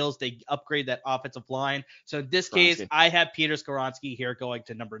Justin Fields. They upgrade that offensive line. So in this case, I have Peter Skoronski here going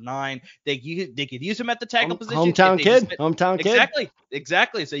to number 9. They could use him at the tackle position. Hometown kid.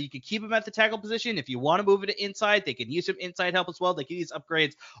 Exactly. So you could keep him at the tackle position. If you want to move it to inside, they can use him inside help as well. They can use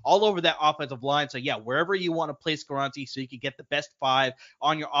upgrades all over that offensive line. So yeah, wherever you want to place Skoronski so you can get the best 5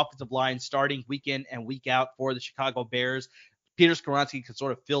 on your offensive line starting week in and week out for the Chicago Bears. Peter Skoronski can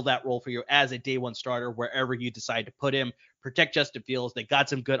sort of fill that role for you as a day 1 starter wherever you decide to put him. Protect Justin Fields. They got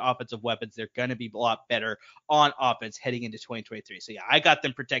some good offensive weapons. They're going to be a lot better on offense heading into 2023. So yeah, I got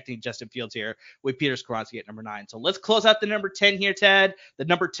them protecting Justin Fields here with Peter Skoronski at number 9. So let's close out the number 10 here, Tad. The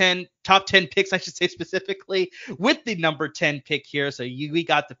number 10, top 10 picks, I should say specifically, with the number 10 pick here. So we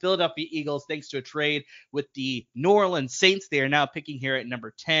got the Philadelphia Eagles thanks to a trade with the New Orleans Saints. They are now picking here at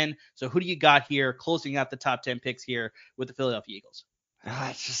number 10. So who do you got here closing out the top 10 picks here with the Philadelphia Eagles?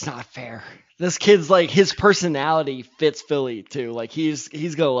 It's just not fair. This kid's like his personality fits Philly too. Like he's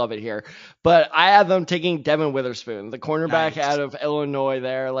gonna love it here. But I have them taking Devin Witherspoon, the cornerback out of Illinois.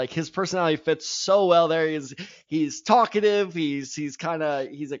 There, like his personality fits so well there. He's talkative. He's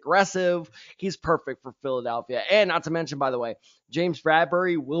aggressive. He's perfect for Philadelphia. And not to mention, by the way, James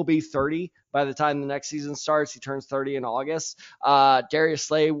Bradbury will be 30 by the time the next season starts. He turns 30 in August. Darius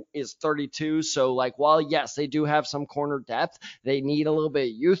Slay is 32. So, like, while, yes, they do have some corner depth, they need a little bit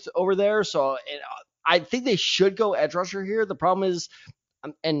of youth over there. So, I think they should go edge rusher here. The problem is,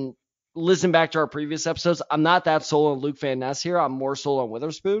 and listen back to our previous episodes, I'm not that sold on Luke Van Ness here. I'm more sold on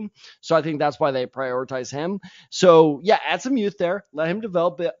Witherspoon. So, I think that's why they prioritize him. So, yeah, add some youth there. Let him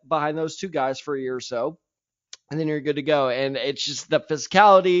develop behind those 2 guys for a year or so. And then you're good to go. And it's just the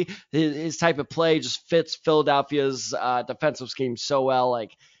physicality, his type of play just fits Philadelphia's defensive scheme so well.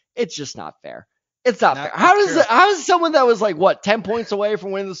 Like, it's just not fair. It's not fair. How does someone that was like, 10 points away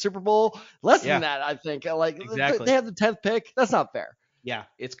from winning the Super Bowl? Less than that, I think. Like, exactly. They have the 10th pick. That's not fair. Yeah,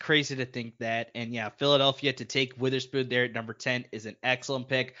 it's crazy to think that. And yeah, Philadelphia to take Witherspoon there at number 10 is an excellent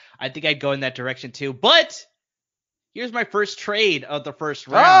pick. I think I'd go in that direction too. But here's my first trade of the first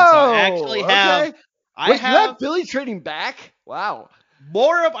round. So Oh, okay. I Wait, you have have Philly trading back? Wow.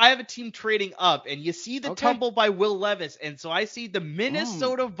 I have a team trading up, and you see the Okay. tumble by Will Levis, and so I see the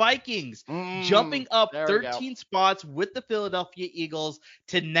Minnesota Vikings jumping up There we go. 13 spots with the Philadelphia Eagles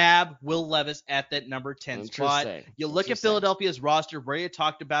to nab Will Levis at that number 10 spot. You look at Philadelphia's roster, Ray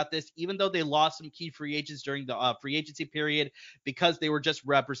talked about this, even though they lost some key free agents during the free agency period because they were just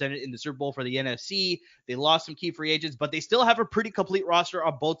represented in the Super Bowl for the NFC. They lost some key free agents, but they still have a pretty complete roster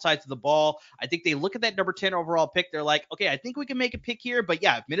on both sides of the ball. I think they look at that number 10 overall pick. They're like, okay, I think we can make a pick here. But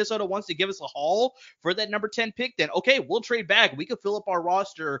yeah, if Minnesota wants to give us a haul for that number 10 pick, then okay, we'll trade back. We could fill up our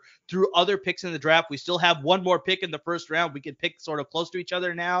roster through other picks in the draft. We still have one more pick in the first round. We could pick sort of close to each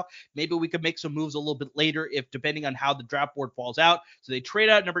other now. Maybe we could make some moves a little bit later if depending on how the draft board falls out. So they trade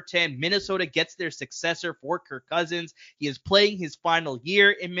out number 10. Minnesota gets their successor for Kirk Cousins. He is playing his final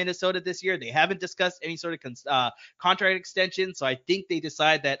year in Minnesota this year. They haven't discussed any sort of contract extension. So I think they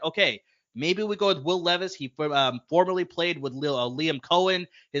decide that, okay, maybe we go with Will Levis. He formerly played with Liam Cohen,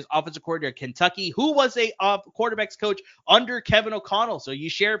 his offensive coordinator at Kentucky, who was a quarterbacks coach under Kevin O'Connell. So you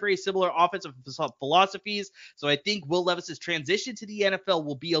share very similar offensive philosophies. So I think Will Levis's transition to the NFL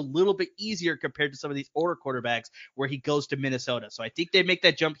will be a little bit easier compared to some of these older quarterbacks where he goes to Minnesota. So I think they make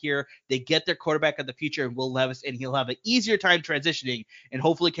that jump here. They get their quarterback of the future in Will Levis, and he'll have an easier time transitioning and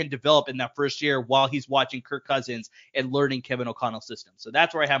hopefully can develop in that first year while he's watching Kirk Cousins and learning Kevin O'Connell's system. So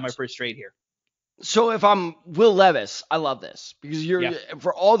that's where I have my first trade here. So if I'm Will Levis, I love this because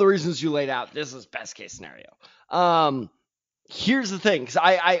for all the reasons you laid out, this is best case scenario. Here's the thing, because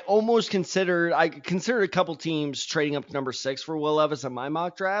I considered a couple teams trading up to number 6 for Will Levis in my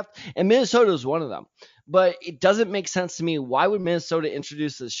mock draft, and Minnesota is one of them. But it doesn't make sense to me. Why would Minnesota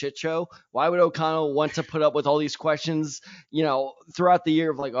introduce this shit show? Why would O'Connell want to put up with all these questions, throughout the year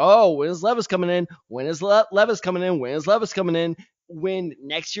of like, oh, when is Levis coming in? When is Levis coming in? When is Levis coming in? When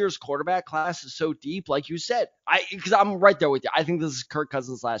next year's quarterback class is so deep, like you said, because I'm right there with you. I think this is Kirk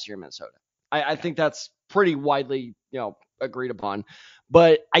Cousins last year in Minnesota. I think that's pretty widely, agreed upon.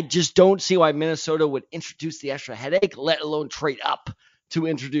 But I just don't see why Minnesota would introduce the extra headache, let alone trade up to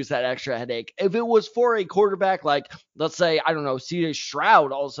introduce that extra headache. If it was for a quarterback like, let's say, I don't know, CJ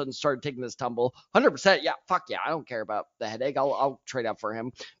Stroud all of a sudden started taking this tumble, 100%, yeah, fuck yeah, I don't care about the headache. I'll trade up for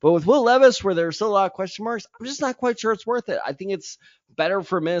him. But with Will Levis, where there's still a lot of question marks, I'm just not quite sure it's worth it. I think it's better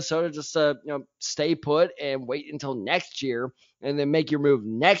for Minnesota just to, stay put and wait until next year and then make your move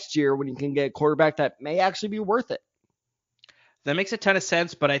next year when you can get a quarterback that may actually be worth it. That makes a ton of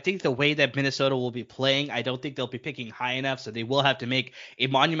sense, but I think the way that Minnesota will be playing, I don't think they'll be picking high enough, so they will have to make a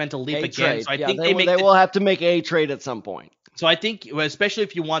monumental leap again. So I think they will have to make a trade at some point. So I think, especially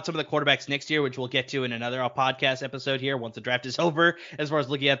if you want some of the quarterbacks next year, which we'll get to in another podcast episode here once the draft is over, as far as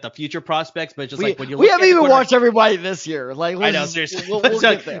looking at the future prospects. But just when you look, we haven't even watched everybody this year. Like, I know, seriously. We'll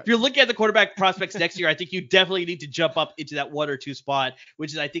get there. If you're looking at the quarterback prospects next year, I think you definitely need to jump up into that 1 or 2 spot,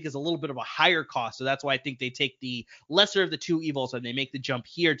 which I think is a little bit of a higher cost. So that's why I think they take the lesser of the two evils and they make the jump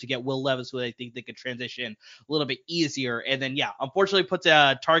here to get Will Levis, who I think they could transition a little bit easier. And then, unfortunately, puts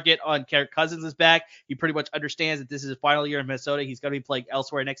a target on Kirk Cousins' back. He pretty much understands that this is his final year in Minnesota. He's going to be playing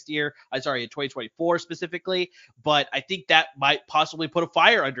elsewhere next year. In 2024 specifically. But I think that might possibly put a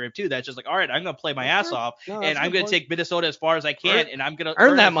fire under him too. That's just like, all right, I'm going to play my ass off, and I'm going to take Minnesota as far as I can, and I'm going to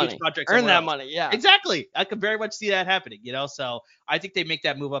earn that money. Earn that money, yeah. Exactly. I could very much see that happening, So I think they make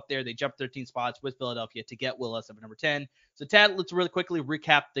that move up there. They jump 13 spots with Philadelphia to get Will Levis at number 10. So Tad, let's really quickly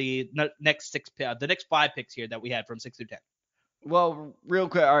recap the next 5 picks here that we had from 6 through 10. Well, real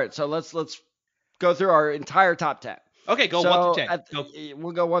quick. All right, so let's go through our entire top 10. Okay, go 1 through 10.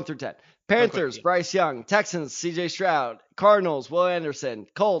 We'll go 1 through 10. Panthers, Bryce Young. Texans, CJ Stroud. Cardinals, Will Anderson.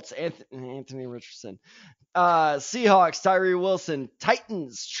 Colts, Anthony Richardson. Seahawks, Tyree Wilson.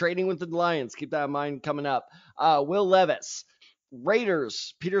 Titans, trading with the Lions. Keep that in mind coming up. Will Levis.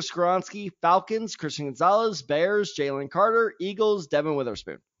 Raiders, Peter Skoronski. Falcons, Christian Gonzalez. Bears, Jalen Carter. Eagles, Devin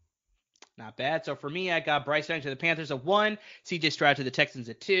Witherspoon. Not bad. So for me, I got Bryce Young to the Panthers at 1, CJ Stroud to the Texans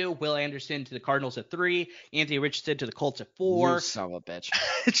at 2, Will Anderson to the Cardinals at 3, Anthony Richardson to the Colts at 4. You son of a bitch.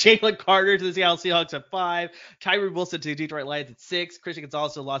 Jalen Carter to the Seattle Seahawks at 5, Tyree Wilson to the Detroit Lions at 6, Christian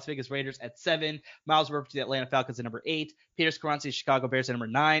Gonzalez to the Las Vegas Raiders at 7, Miles Murphy to the Atlanta Falcons at number 8, Peter Skoronski to the Chicago Bears at number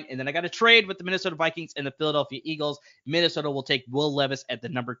 9, and then I got a trade with the Minnesota Vikings and the Philadelphia Eagles. Minnesota will take Will Levis at the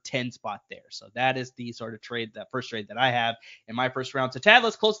number 10 spot there. So that is the sort of trade, that first trade that I have in my first round. So Tad,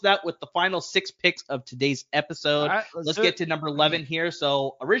 let's close that with the final final 6 picks of today's episode. All right, let's get to number 11 here.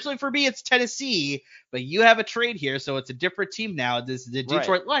 So originally for me, it's Tennessee, but you have a trade here, so it's a different team now. This is the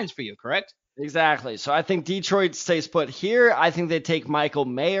Detroit Lions for you, correct? Exactly. So I think Detroit stays put here. I think they take Michael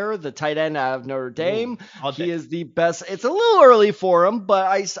Mayer, the tight end out of Notre Dame. He is the best. It's a little early for him,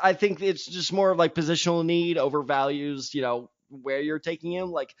 but I think it's just more of like positional need over values, where you're taking him.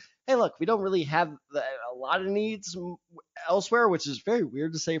 Like, hey, look, we don't really have a lot of needs elsewhere, which is very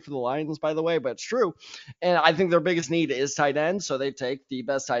weird to say for the Lions, by the way, but it's true. And I think their biggest need is tight end, so they take the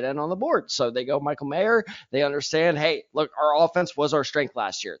best tight end on the board. So they go Michael Mayer. They understand, hey, look, our offense was our strength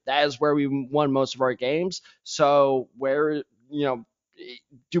last year. That is where we won most of our games. So where,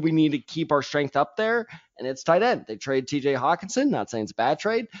 do we need to keep our strength up there? And it's tight end. They trade TJ Hawkinson. Not saying it's a bad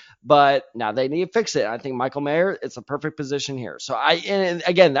trade, but now they need to fix it. I think Michael Mayer, it's a perfect position here. So and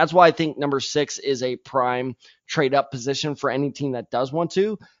again, that's why I think number 6 is a prime trade up position for any team that does want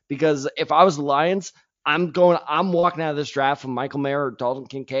to, because if I was the Lions, I'm walking out of this draft from Michael Mayer or Dalton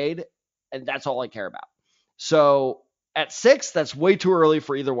Kincaid, and that's all I care about. So at 6, that's way too early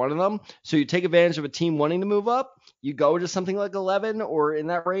for either one of them. So you take advantage of a team wanting to move up. You go to something like 11 or in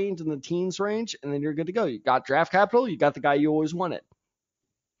that range, in the teens range, and then you're good to go. You got draft capital. You got the guy you always wanted.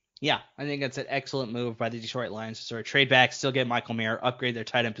 Yeah, I think that's an excellent move by the Detroit Lions to sort of trade back, still get Michael Mayer, upgrade their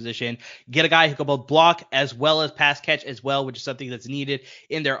tight end position, get a guy who can both block as well as pass catch as well, which is something that's needed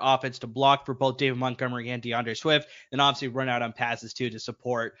in their offense to block for both David Montgomery and DeAndre Swift, and obviously run out on passes too to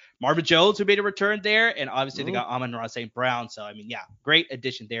support Marvin Jones, who made a return there, and obviously they got Amon-Ra St. Brown. So, I mean, yeah, great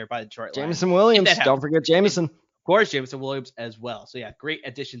addition there by the Detroit Lions. Jameson Williams, don't forget Jameson. Of course, Jameson Williams as well. So, yeah, great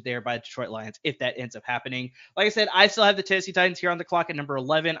addition there by the Detroit Lions if that ends up happening. Like I said, I still have the Tennessee Titans here on the clock at number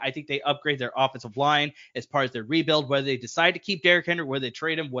 11. I think they upgrade their offensive line as part of their rebuild, whether they decide to keep Derrick Henry, whether they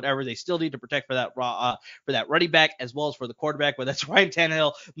trade him, whatever. They still need to protect for that running back as well as for the quarterback, whether that's Ryan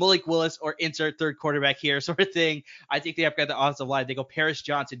Tannehill, Malik Willis, or insert third quarterback here sort of thing. I think they upgrade the offensive line. They go Paris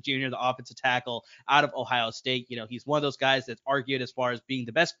Johnson Jr., the offensive tackle out of Ohio State. He's one of those guys that's argued as far as being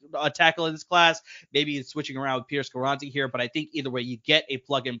the best tackle in this class. Maybe it's switching around with Pierce Garanti here, but I think either way, you get a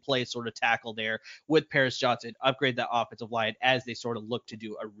plug-and-play sort of tackle there with Paris Johnson, upgrade that offensive line as they sort of look to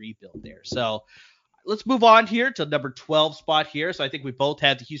do a rebuild there. So let's move on here to number 12 spot here. So I think we both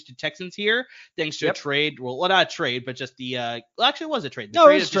had the Houston Texans here, thanks to a trade. Well, not a trade, but just the actually, it was a trade. The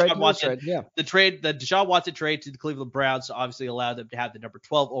Deshaun Watson trade to the Cleveland Browns obviously allowed them to have the number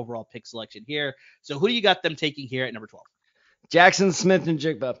 12 overall pick selection here. So who do you got them taking here at number 12? Jackson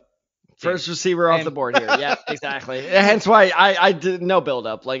Smith-Njigba. First receiver off the board here. Yeah, exactly. Hence why I did no build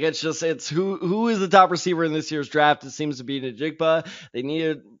up. Like it's who is the top receiver in this year's draft? It seems to be Njigba. They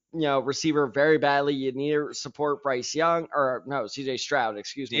needed receiver very badly. You need to support Bryce Young CJ Stroud.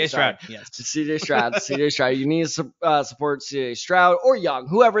 Excuse me. CJ Stroud. Yes. CJ Stroud. CJ Stroud. You need to support CJ Stroud or Young,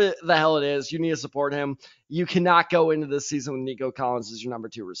 whoever the hell it is. You need to support him. You cannot go into this season with Nico Collins as your number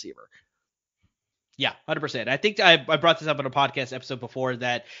 2 receiver. Yeah, 100%. I think I brought this up on a podcast episode before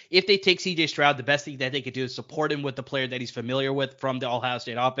that if they take CJ Stroud, the best thing that they could do is support him with the player that he's familiar with from the Ohio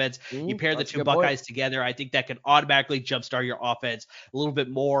State offense. You pair the two Buckeyes together. I think that can automatically jumpstart your offense a little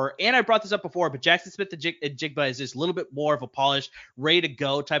bit more. And I brought this up before, but Jackson Smith-Njigba is just a little bit more of a polished, ready to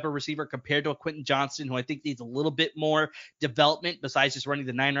go type of receiver compared to a Quentin Johnston, who I think needs a little bit more development besides just running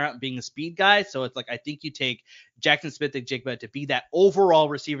the 9 route and being a speed guy. So it's like I think you take Jackson Smith-Njigba to be that overall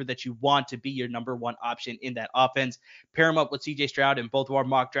receiver that you want to be your number 1 option in that offense. Pair him up with CJ Stroud in both of our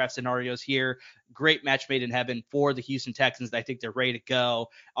mock draft scenarios here. Great match made in heaven for the Houston Texans. I think they're ready to go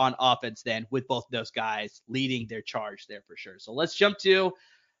on offense then with both of those guys leading their charge there for sure. So let's jump to,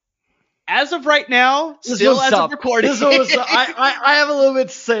 as of right now, of recording. I have a little bit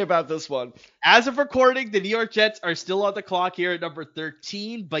to say about this one. As of recording, the New York Jets are still on the clock here at number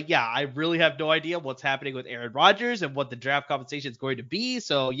 13. But yeah, I really have no idea what's happening with Aaron Rodgers and what the draft compensation is going to be.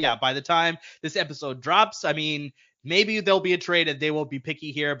 So yeah, by the time this episode drops, I mean, maybe they'll be a trade and they will be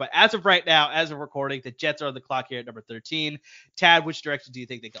picky here. But as of right now, as of recording, the Jets are on the clock here at number 13. Tad, which direction do you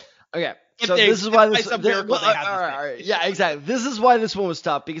think they go? Okay. So this is why yeah, exactly. This is why this one was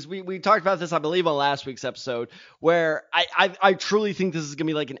tough, because we talked about this, I believe, on last week's episode, where I truly think this is going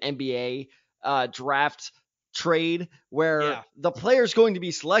to be like an NBA draft trade where the player is going to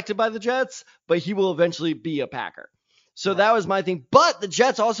be selected by the Jets, but he will eventually be a Packer. So that was my thing. But the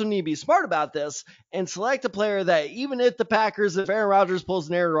Jets also need to be smart about this and select a player that, even if the Packers, if Aaron Rodgers pulls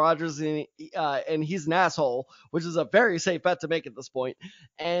an Aaron Rodgers and he's an asshole, which is a very safe bet to make at this point,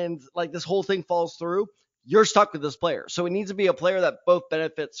 and like this whole thing falls through, you're stuck with this player. So it needs to be a player that both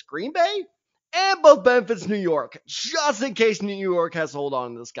benefits Green Bay and both benefits New York, just in case New York has to hold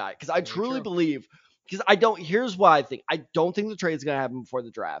on to this guy. Because I truly believe, here's why I don't think the trade's going to happen before the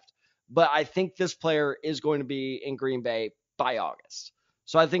draft. but I think this player is going to be in Green Bay by August.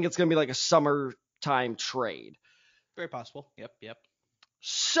 So I think it's going to be like a summertime trade. Very possible. Yep.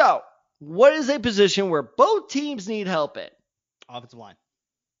 So what is a position where both teams need help in? Offensive line.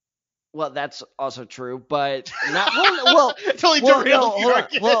 Well, that's also true, but not well. Totally well, derailed.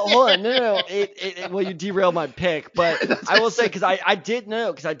 Hold on. No. Well, you derailed my pick, but I will say because I did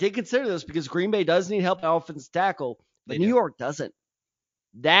consider this because Green Bay does need help at offensive tackle, but New York doesn't.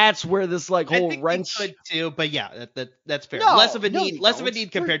 That's where this whole wrench. They could too, but yeah, that's fair. No, less of a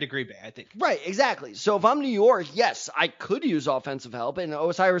need compared to Green Bay, I think. Right, exactly. So if I'm New York, yes, I could use offensive help, and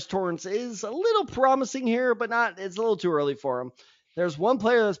Osiris Torrance is a little promising here, but not. It's a little too early for him. There's one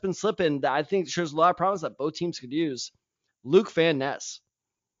player that's been slipping that I think shows a lot of promise that both teams could use. Luke Van Ness.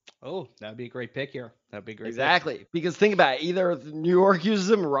 Oh, that'd be a great pick here. That'd be a great Exactly. pick. Because think about it. Either New York uses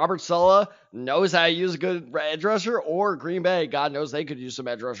him, Robert Saleh knows how to use a good edge rusher, or Green Bay, God knows they could use some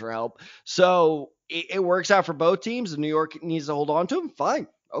edge rusher help. So it works out for both teams. If New York needs to hold on to him, fine.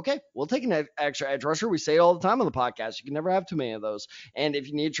 Okay, we'll take an extra edge rusher. We say it all the time on the podcast. You can never have too many of those. And if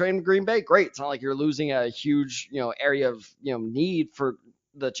you need to trade in Green Bay, great. It's not like you're losing a huge, area of, need for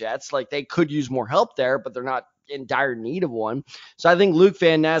the Jets. Like they could use more help there, but they're not in dire need of one. So I think Luke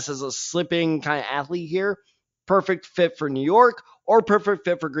Van Ness is a slipping kind of athlete here. Perfect fit for New York or perfect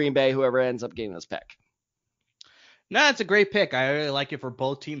fit for Green Bay, whoever ends up getting this pick. No, it's a great pick. I really like it for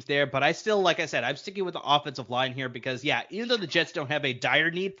both teams there, but I still, like I said, I'm sticking with the offensive line here because, yeah, even though the Jets don't have a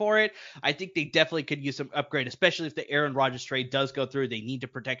dire need for it, I think they definitely could use some upgrade, especially if the Aaron Rodgers trade does go through. They need to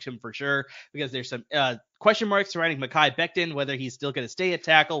protect him for sure because there's some question marks surrounding Mekhi Becton, whether he's still going to stay at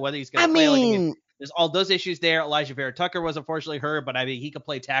tackle, whether he's going to play. There's all those issues there. Elijah Vera Tucker was unfortunately hurt, but I mean, he could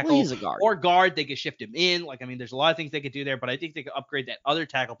play tackle or guard. They could shift him in. There's a lot of things they could do there, but I think they could upgrade that other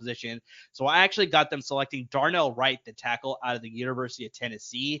tackle position. So I actually got them selecting Darnell Wright, the tackle out of the University of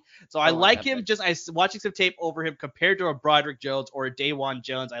Tennessee. So I like him. I watching some tape over him compared to a Broderick Jones or a Dawan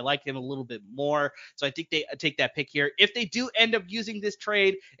Jones. I like him a little bit more. So I think they take that pick here. If they do end up using this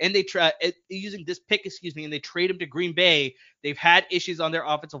trade and they using this pick, and they trade him to Green Bay, they've had issues on their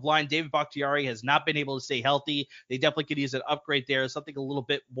offensive line. David Bakhtiari has not been able to stay healthy. They definitely could use an upgrade there, something a little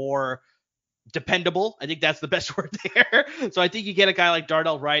bit more dependable. I think that's the best word there. So I think you get a guy like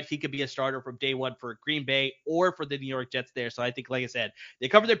Darnell Wright. He could be a starter from day one for Green Bay or for the New York Jets there. So I think, like I said, they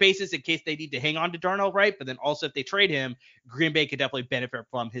cover their bases in case they need to hang on to Darnell Wright, but then also if they trade him, Green Bay could definitely benefit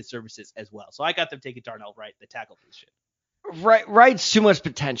from his services as well. So I got them taking Darnell Wright, the tackle position. Wright's too much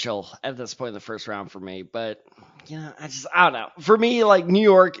potential at this point in the first round for me, but I don't know. For me, like New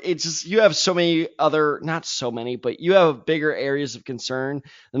York, it's just you have so many not so many, but you have bigger areas of concern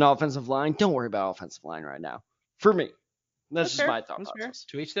than offensive line. Don't worry about offensive line right now. For me, that's just my thought process.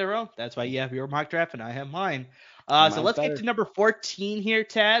 To each their own. That's why you have your mock draft and I have mine. So let's get to number 14 here,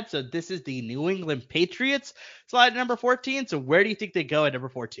 Tad. So this is the New England Patriots slide at number 14. So where do you think they go at number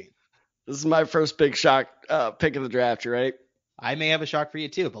 14? This is my first big shock pick of the draft. You ready? I may have a shock for you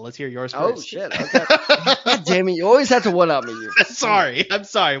too, but let's hear yours first. Oh shit! Okay. God damn it! You always have to one-up me. I'm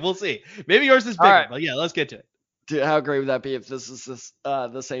sorry. We'll see. Maybe yours is bigger, right. But yeah, let's get to it. Dude, how great would that be if this is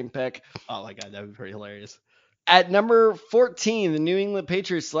the same pick? Oh my god, that would be pretty hilarious. At number 14, the New England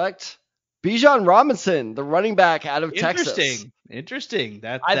Patriots select Bijan Robinson, the running back out of Texas. Interesting.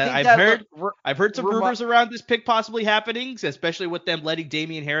 I've heard some rumors around this pick possibly happening, especially with them letting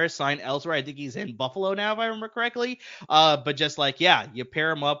Damian Harris sign elsewhere. I think he's in Buffalo now, if I remember correctly. But just you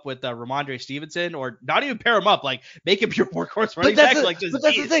pair him up with Ramondre Stevenson, or not even pair him up, make him your workhorse running back. But that's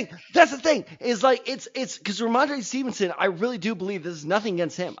the thing. That's the thing. Is it's because Ramondre Stevenson, I really do believe this is nothing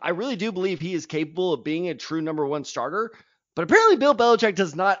against him. I really do believe he is capable of being a true number one starter. But apparently Bill Belichick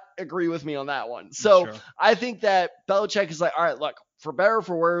does not agree with me on that one. So sure. I think that Belichick is like, all right, look, for better or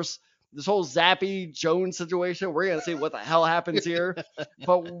for worse, this whole Zappy Jones situation, we're going to see what the hell happens here.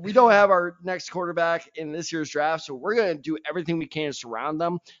 But we don't have our next quarterback in this year's draft, so we're going to do everything we can to surround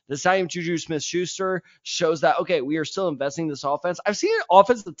them. The signing of Juju Smith-Schuster shows that, okay, we are still investing in this offense. I've seen an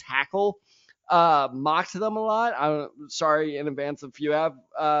offensive tackle mock to them a lot. I'm sorry in advance if you have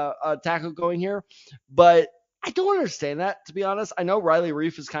a tackle going here. But I don't understand that, to be honest. I know Riley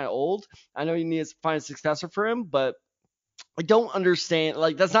Reef is kind of old. I know you need to find a successor for him, but I don't understand.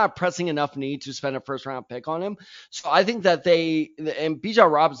 That's not a pressing enough need to spend a first-round pick on him. So I think that and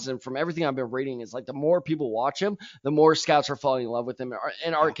Bijan Robinson, from everything I've been reading, is the more people watch him, the more scouts are falling in love with him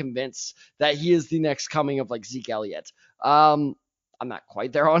and are convinced that he is the next coming of Zeke Elliott. I'm not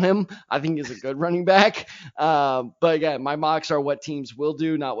quite there on him. I think he's a good running back. But again, my mocks are what teams will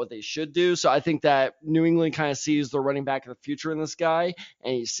do, not what they should do. So I think that New England kind of sees the running back of the future in this guy,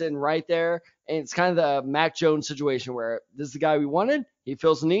 and he's sitting right there. And it's kind of the Mac Jones situation where this is the guy we wanted. He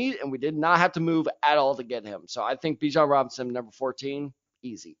fills the need, and we did not have to move at all to get him. So I think Bijan Robinson, number 14,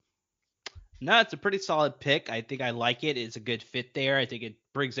 easy. No, it's a pretty solid pick. I think I like it. It's a good fit there. I think it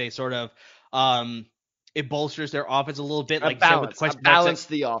brings a sort of it bolsters their offense a little bit. Like balance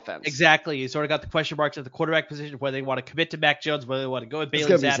the offense. Exactly. You sort of got the question marks at the quarterback position, whether they want to commit to Mac Jones, whether they want to go with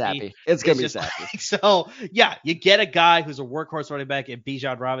Bailey Zappi. It's going to be Zappi. So, yeah, you get a guy who's a workhorse running back in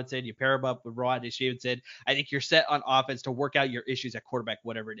Bijan Robinson. You pair him up with Rodney Stevenson. I think you're set on offense to work out your issues at quarterback,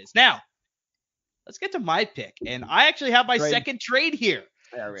 whatever it is. Now, let's get to my pick. And I actually have my second trade here.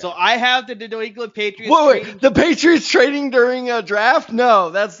 So I have the New England Patriots. Wait, the Patriots trading during a draft? No,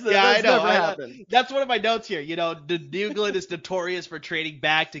 that's never happened. That's one of my notes here. The New England is notorious for trading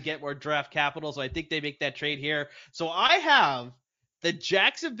back to get more draft capital, so I think they make that trade here. So I have the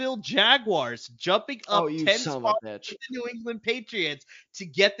Jacksonville Jaguars jumping up 10 spots with the New England Patriots to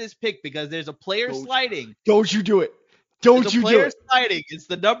get this pick because there's a player sliding. Don't you do it. Don't you do it. Sliding. It's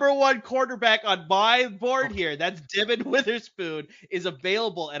the number one quarterback on my board here. That's Devin Witherspoon is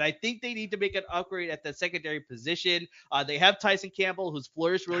available, and I think they need to make an upgrade at the secondary position. They have Tyson Campbell, who's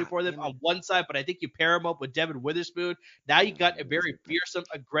flourished really for them on one side, but I think you pair him up with Devin Witherspoon. Now you got a very fearsome,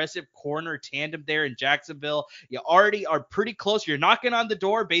 aggressive corner tandem there in Jacksonville. You already are pretty close. You're knocking on the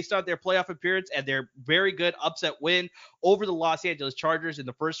door based on their playoff appearance and their very good upset win over the Los Angeles Chargers in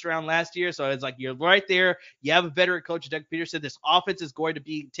the first round last year. So it's like you're right there. You have a veteran coach, Doug Peterson. This offense is going to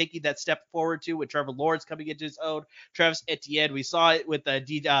be taking that step forward too with Trevor Lawrence coming into his own. Travis Etienne, we saw it with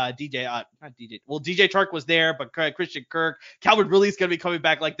DJ Chark was there, but Christian Kirk. Calvin Ridley's going to be coming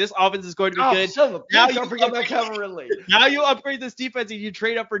back. Like this offense is going to be good. Don't forget about Calvin Ridley. Now you upgrade this defense and you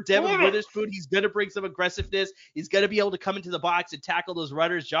trade up for Devin Witherspoon. He's going to bring some aggressiveness. He's going to be able to come into the box and tackle those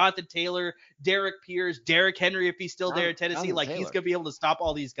runners. Jonathan Taylor, Derek Pierce, Derrick Henry, if he's still there in Tennessee, he's going to be able to stop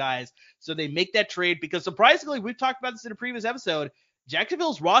all these guys. So they make that trade because surprisingly, we've talked about this in a previous episode.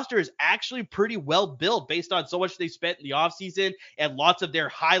 Jacksonville's roster is actually pretty well built based on so much they spent in the offseason and lots of their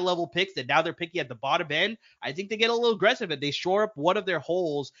high-level picks that now they're picking at the bottom end. I think they get a little aggressive and they shore up one of their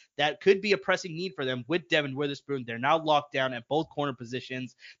holes that could be a pressing need for them with Devin Witherspoon. They're now locked down at both corner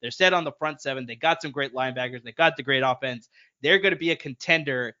positions. They're set on the front seven. They got some great linebackers. They got the great offense. They're going to be a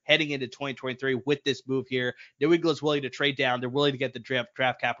contender heading into 2023 with this move here. New England's willing to trade down. They're willing to get the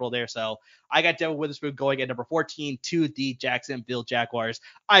draft capital there. So I got Devin Witherspoon going at number 14 to the Jacksonville Jaguars.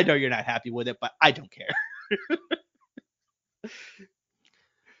 I know you're not happy with it, but I don't care.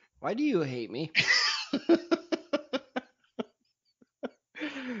 Why do you hate me?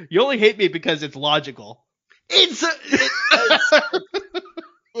 You only hate me because it's logical. It's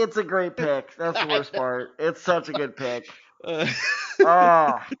a great pick. That's the worst part. It's such a good pick.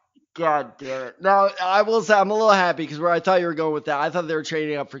 God damn it. Now, I will say I'm a little happy because where I thought you were going with that, I thought they were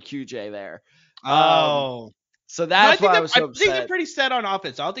trading up for QJ there. So that's why I was so upset. I think they're pretty set on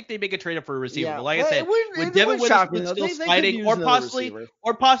offense. I don't think they make a trade up for a receiver. But like I said, with Devin Witherspoon still sliding,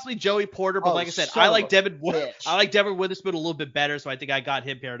 or possibly Joey Porter. But like I said, I like Devin Witherspoon a little bit better, so I think I got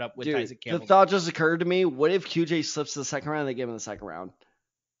him paired up with Tyson Campbell. The thought just occurred to me: what if QJ slips to the second round and they give him the second round?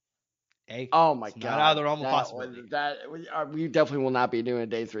 Hey, oh my God! Not out of the realm of possibility. We definitely will not be doing a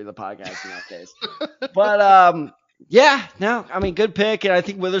day 3 of the podcast in that case. But yeah, no, I mean, good pick, and I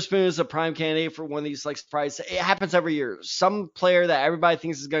think Witherspoon is a prime candidate for one of these like surprise. It happens every year. Some player that everybody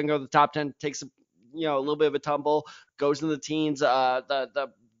thinks is going to go to the top 10 takes a little bit of a tumble, goes in the teens.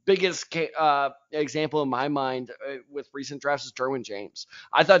 The biggest example in my mind with recent drafts is Derwin James.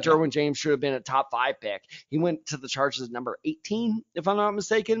 I thought Derwin James should have been a top 5 pick. He went to the Chargers at number 18, if I'm not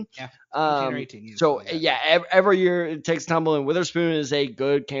mistaken. Yeah, 18 or 18. So, every year it takes a tumble, and Witherspoon is a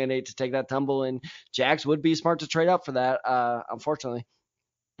good candidate to take that tumble, and Jags would be smart to trade up for that, unfortunately.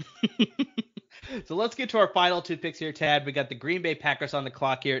 So let's get to our final 2 picks here, Tad. We got the Green Bay Packers on the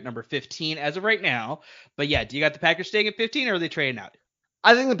clock here at number 15 as of right now. But yeah, do you got the Packers staying at 15 or are they trading out?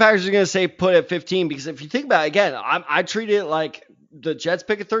 I think the Packers are going to say put at 15 because if you think about it, again, I treat it like the Jets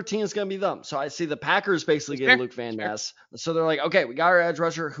pick at 13 is going to be them. So I see the Packers basically getting Luke Van Ness. So they're like, okay, we got our edge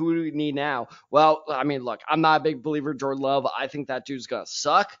rusher. Who do we need now? Well, I mean, look, I'm not a big believer in Jordan Love. I think that dude's going to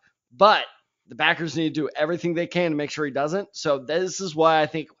suck. But the Packers need to do everything they can to make sure he doesn't. So this is why I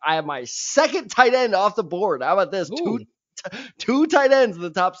think I have my second tight end off the board. How about this? Two tight ends in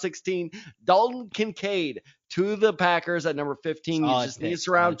the top 16. Dalton Kincaid to the Packers at number 15. You just need to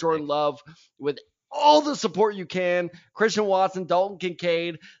surround Jordan Love with all the support you can. Christian Watson, Dalton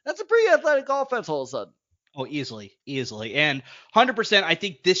Kincaid. That's a pretty athletic offense all of a sudden. Oh, easily. And 100%, I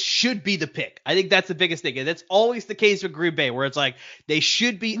think this should be the pick. I think that's the biggest thing. And that's always the case with Green Bay, where it's like they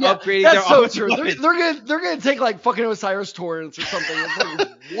should be upgrading their so true. weapons. They're gonna take like fucking Osiris Torrance or something. Like,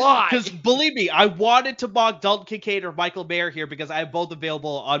 why? Because believe me, I wanted to mock Dalton Kincaid or Michael Mayer here because I have both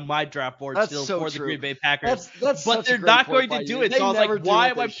available on my draft board still for the Green Bay Packers. But they're not going to do it. So I was like, why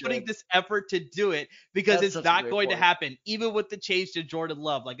am I putting this effort to do it? Because it's not going to happen. Even with the change to Jordan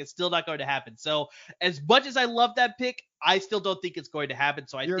Love, like it's still not going to happen. So as much as I love that pick, I still don't think it's going to happen.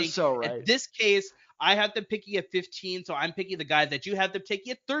 So I think in this case, I have them picking at 15, so I'm picking the guy that you have them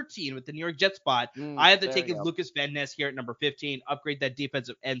taking at 13 with the New York Jets spot. I have them taking Lucas Van Ness here at number 15, upgrade that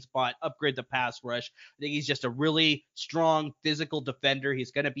defensive end spot, upgrade the pass rush. I think he's just a really strong physical defender.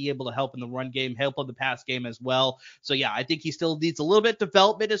 He's going to be able to help in the run game, help in the pass game as well. So yeah, I think he still needs a little bit of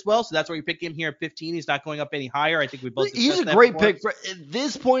development as well. So that's why you pick him here at 15. He's not going up any higher. I think we both He's a great pick. At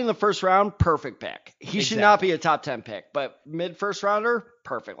this point in the first round, perfect pick. He should not be a top 10 pick, but mid first rounder,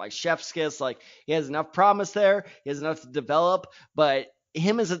 perfect. Like chef's kiss. Like he has enough promise there. He has enough to develop. But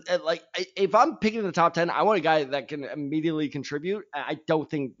him as like if I'm picking in the top 10, I want a guy that can immediately contribute. I don't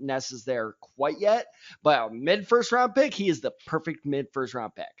think Ness is there quite yet. But a mid first round pick, he is the perfect mid first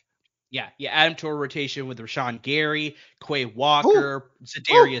round pick. Yeah, you add him to a rotation with Rashawn Gary, Quay Walker,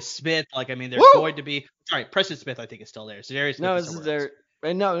 Zadarius Smith. Like, I mean, there's going to be. Sorry, Preston Smith, I think, is still there. Zadarius Smith is still there.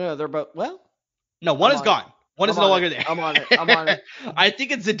 No, they're both. Well, no, one is gone. One is no longer there. I'm on it. I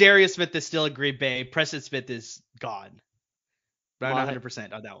think it's Zadarius Smith is still in Green Bay. Preston Smith is gone. But I'm not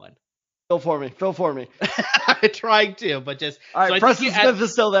 100% on that one. Fill for me. I'm trying to, but just. All right, so Preston Smith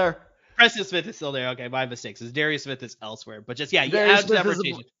is still there. Preston Smith is still there. Okay, my mistake. So Zadarius Smith is elsewhere. But just, yeah, you add to that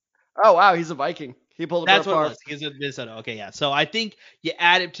rotation. Oh, wow, he's a Viking. He pulled a That's what it was. He's in Minnesota. Okay, yeah. So I think you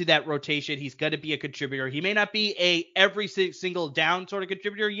add him to that rotation. He's going to be a contributor. He may not be a every single down sort of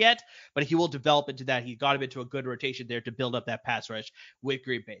contributor yet, but he will develop into that. He got him into a good rotation there to build up that pass rush with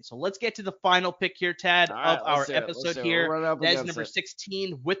Green Bay. So let's get to the final pick here, Tad, of our episode here. That is number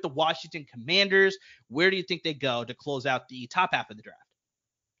 16 with the Washington Commanders. Where do you think they go to close out the top half of the draft?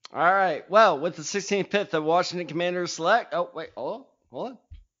 All right. Well, with the 16th pick, the Washington Commanders select. Oh, wait. Hold on.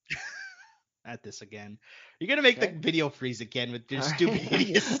 At this again. You're going to make the video freeze again with your stupid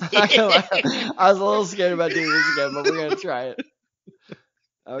idiocy. I was a little scared about doing this again, but we're going to try it.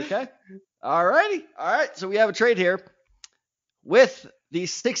 Okay. All righty. All right. So we have a trade here with the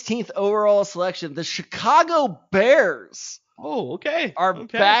 16th overall selection. The Chicago Bears. Oh, okay. Are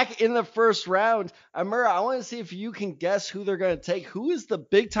back in the first round. Amira, I want to see if you can guess who they're going to take. Who is the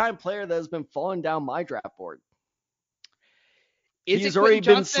big time player that has been falling down my draft board? He's already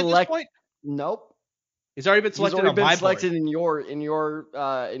been selected. Nope. He's already been selected on my board. In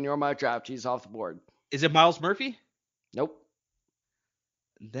your my draft. He's off the board. Is it Miles Murphy? Nope.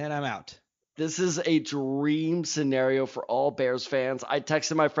 Then I'm out. This is a dream scenario for all Bears fans. I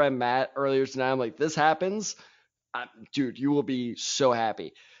texted my friend Matt earlier tonight. I'm like, this happens, dude, you will be so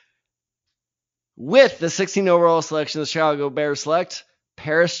happy. With the 16 overall selection, the Chicago Bears select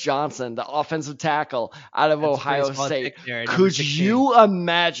Paris Johnson, the offensive tackle out of Ohio State. Could you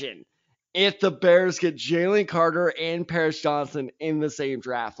imagine if the Bears get Jalen Carter and Paris Johnson in the same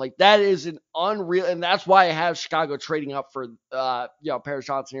draft? Like, that is an unreal, and that's why I have Chicago trading up for Paris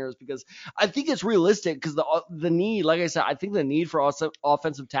Johnson here, is because I think it's realistic, because the need, like I said, I think the need for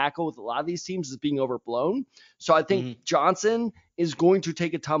offensive tackle with a lot of these teams is being overblown. So I think Johnson is going to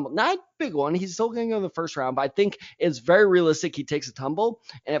take a tumble. Not a big one. He's still going to go in the first round, but I think it's very realistic he takes a tumble.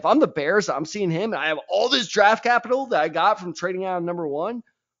 And if I'm the Bears, I'm seeing him, and I have all this draft capital that I got from trading out of number one.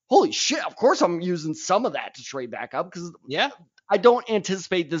 Holy shit, of course I'm using some of that to trade back up, because I don't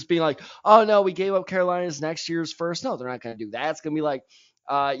anticipate this being like, oh no, we gave up Carolina's next year's first. No, they're not going to do that. It's going to be like,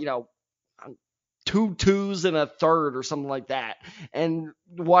 2 2s and a third or something like that. And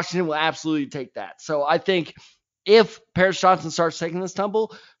Washington will absolutely take that. So I think if Paris Johnson starts taking this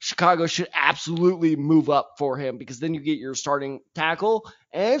tumble, Chicago should absolutely move up for him, because then you get your starting tackle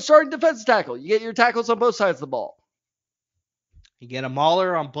and starting defensive tackle. You get your tackles on both sides of the ball. You get a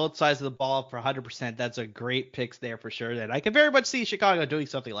mauler on both sides of the ball for 100%. That's a great pick there for sure. And I can very much see Chicago doing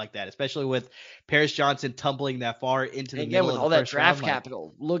something like that, especially with Paris Johnson tumbling that far into the middle of the first round. Again, with all that draft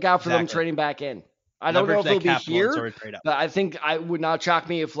capital, look out for them trading back in. I don't know if they'll be here, but I think I would not shock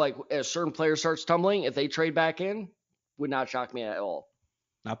me if, like, a certain player starts tumbling. If they trade back in, would not shock me at all.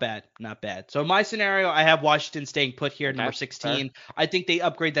 Not bad, not bad. So my scenario, I have Washington staying put here, number Okay, 16. fair. I think they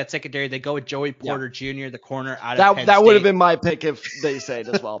upgrade that secondary. They go with Joey Yeah. Porter Jr., the corner out of That Penn that would have State. been my pick if they say it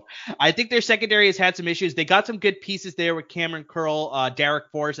as well. I think their secondary has had some issues. They got some good pieces there with Cameron Curl, Derek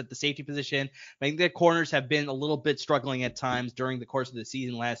Forrest at the safety position. I think their corners have been a little bit struggling at times during the course of the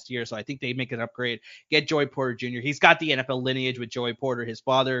season last year. So I think they make an upgrade. Get Joey Porter Jr. He's got the NFL lineage with Joey Porter, his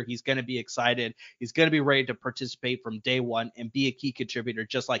father. He's going to be excited. He's going to be ready to participate from day one and be a key contributor,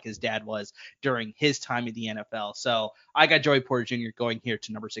 just like his dad was during his time in the NFL. So I got Joey Porter Jr. going here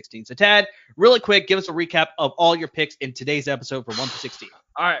to number 16. So Tad, really quick, give us a recap of all your picks in today's episode from 1 to 16.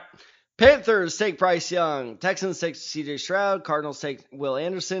 All right. Panthers take Bryce Young. Texans take C.J. Stroud. Cardinals take Will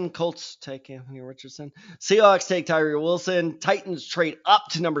Anderson. Colts take Anthony Richardson. Seahawks take Tyree Wilson. Titans trade up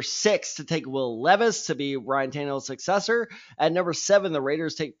to number 6 to take Will Levis to be Ryan Tannehill's successor. At number 7, the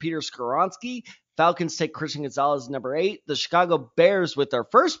Raiders take Peter Skoronski. Falcons take Christian Gonzalez number 8. The Chicago Bears, with their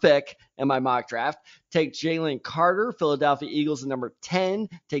first pick in my mock draft, take Jalen Carter. Philadelphia Eagles at number 10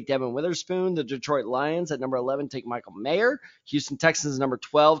 take Devin Witherspoon. The Detroit Lions at number 11 take Michael Mayer. Houston Texans at number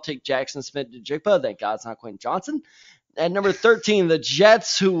 12 take Jackson Smith-Njigba. Thank God it's not Quentin Johnson. At number 13, the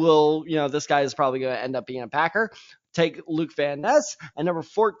Jets, who will, this guy is probably going to end up being a Packer, take Luke Van Ness. At number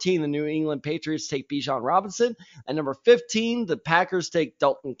 14, the New England Patriots take Bijan Robinson. At number 15, the Packers take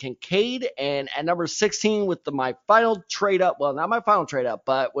Dalton Kincaid. And at number 16, with my final trade up, well, not my final trade up,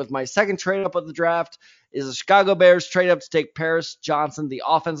 but with my second trade up of the draft, is the Chicago Bears trade up to take Paris Johnson, the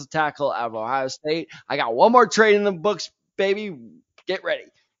offensive tackle out of Ohio State. I got one more trade in the books, baby. Get ready.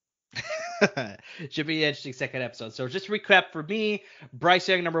 Should be an interesting second episode. So just recap for me: Bryce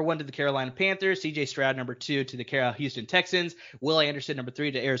Young, number 1 to the Carolina Panthers; C.J. Stroud, number 2 to the Houston Texans; Will Anderson, number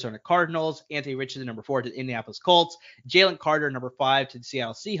 3 to Arizona Cardinals; Anthony Richardson, number 4 to the Indianapolis Colts; Jalen Carter, number 5 to the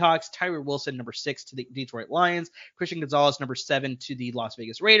Seattle Seahawks; Tyree Wilson, number 6 to the Detroit Lions; Christian Gonzalez, number 7 to the Las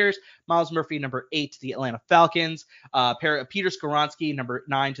Vegas Raiders; Myles Murphy, number 8 to the Atlanta Falcons; Peter Skoronski, number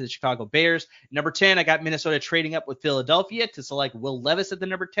 9 to the Chicago Bears; number 10, I got Minnesota trading up with Philadelphia to select Will Levis at the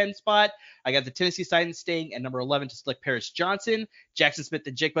number 10 spot. I got the Tennessee Titans staying at number 11 to select Paris Johnson. Jackson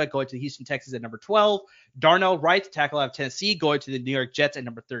Smith-Njigba going to the Houston Texans at number 12. Darnell Wright, tackle out of Tennessee, going to the New York Jets at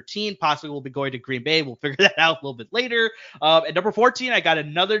number 13. Possibly will be going to Green Bay. We'll figure that out a little bit later. At number 14, I got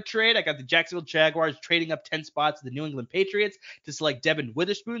another trade. I got the Jacksonville Jaguars trading up 10 spots to the New England Patriots to select Devin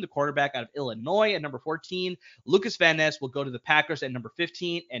Witherspoon, the quarterback out of Illinois, at number 14. Lucas Van Ness will go to the Packers at number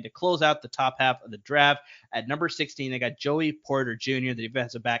 15. And to close out the top half of the draft, at number 16, I got Joey Porter Jr., the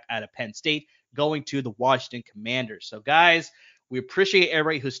defensive back out of Penn State, going to the Washington Commanders. So, guys, we appreciate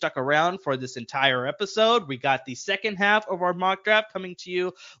everybody who stuck around for this entire episode. We got the second half of our mock draft coming to you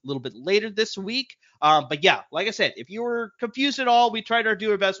a little bit later this week. But yeah, like I said, if you were confused at all, we tried to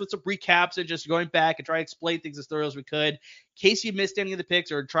do our best with some recaps and just going back and try to explain things as thoroughly as we could. In case you missed any of the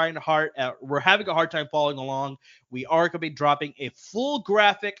picks or we're having a hard time following along, we are going to be dropping a full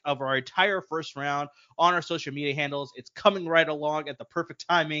graphic of our entire first round on our social media handles. It's coming right along at the perfect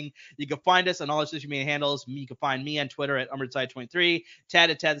timing. You can find us on all our social media handles. You can find me on Twitter at UmberDecide23, Tad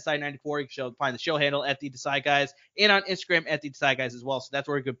at TadDecide94. You can find the show handle at The Decide Guys, and on Instagram at The Decide Guys as well. So that's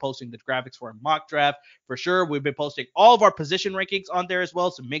where we've been posting the graphics for our mock draft. For sure, we've been posting all of our position rankings on there as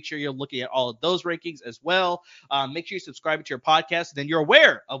well. So make sure you're looking at all of those rankings as well. Make sure you subscribe to your podcast, then you're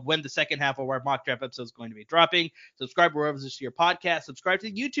aware of when the second half of our mock draft episode is going to be dropping. Subscribe wherever this to your podcast. Subscribe to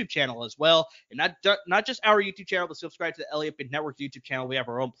the YouTube channel as well, and not just our YouTube channel, but subscribe to the LAFB Network YouTube channel. We have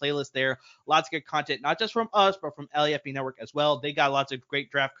our own playlist there. Lots of good content, not just from us, but from LAFB Network as well. They got lots of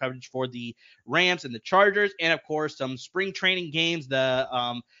great draft coverage for the Rams and the Chargers, and of course some spring training games.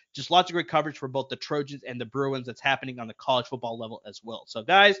 Just lots of great coverage for both the Trojans and the Bruins that's happening on the college football level as well. So,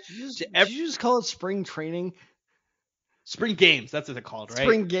 guys, did you just call it spring training? Spring games, that's what they're called, right?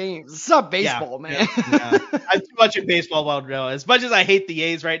 Spring games. It's not baseball, man. Yeah. I'm too much in baseball world now. As much as I hate the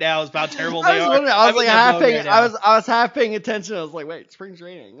A's right now, it's about terrible they are. I was half paying attention. I was like, wait, spring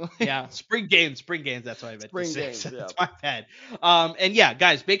training. Yeah, spring games. That's what I meant. Spring games. Yeah. That's my bad. And yeah,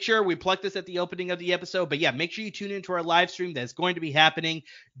 guys, make sure we plug this at the opening of the episode. But yeah, make sure you tune into our live stream that's going to be happening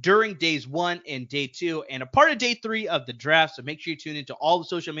during days 1 and day 2, and a part of day 3 of the draft. So make sure you tune into all the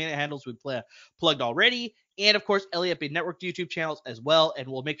social media handles we plugged already. And, of course, LAFB Network YouTube channels as well. And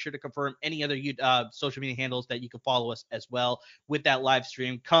we'll make sure to confirm any other social media handles that you can follow us as well with that live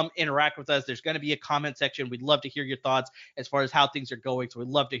stream. Come interact with us. There's going to be a comment section. We'd love to hear your thoughts as far as how things are going. So we'd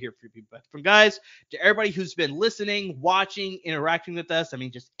love to hear from you. But from guys, to everybody who's been listening, watching, interacting with us, I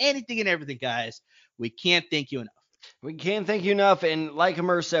mean, just anything and everything, guys, we can't thank you enough. We can't thank you enough. And like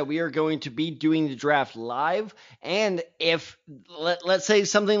Amir said, we are going to be doing the draft live. And if, let's say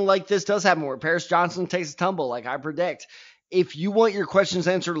something like this does happen where Paris Johnson takes a tumble, like I predict, if you want your questions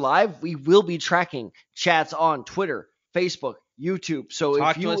answered live, we will be tracking chats on Twitter, Facebook, YouTube. So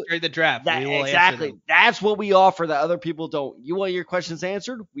talk if you to us during the draft, we will exactly answer them. That's what we offer that other people don't. You want your questions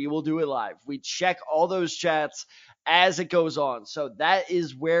answered? We will do it live. We check all those chats as it goes on. So that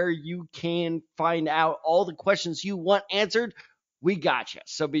is where you can find out all the questions you want answered. We got you.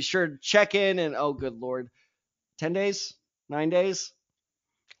 So be sure to check in. And oh, good Lord, 10 days, 9 days.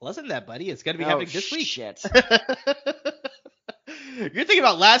 Less than that, buddy. It's gonna be happening this week. Shit. You're thinking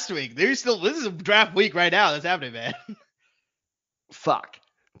about last week. This is a draft week right now. That's happening, man. Fuck.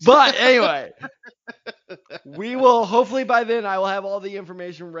 But anyway, we will, hopefully by then I will have all the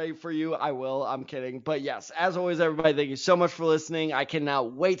information ready for you. I will. I'm kidding. But yes, as always, everybody, thank you so much for listening. I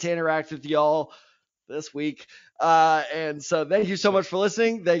cannot wait to interact with y'all this week. And so thank you so much for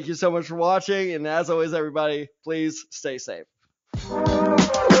listening. Thank you so much for watching. And as always, everybody, please stay safe.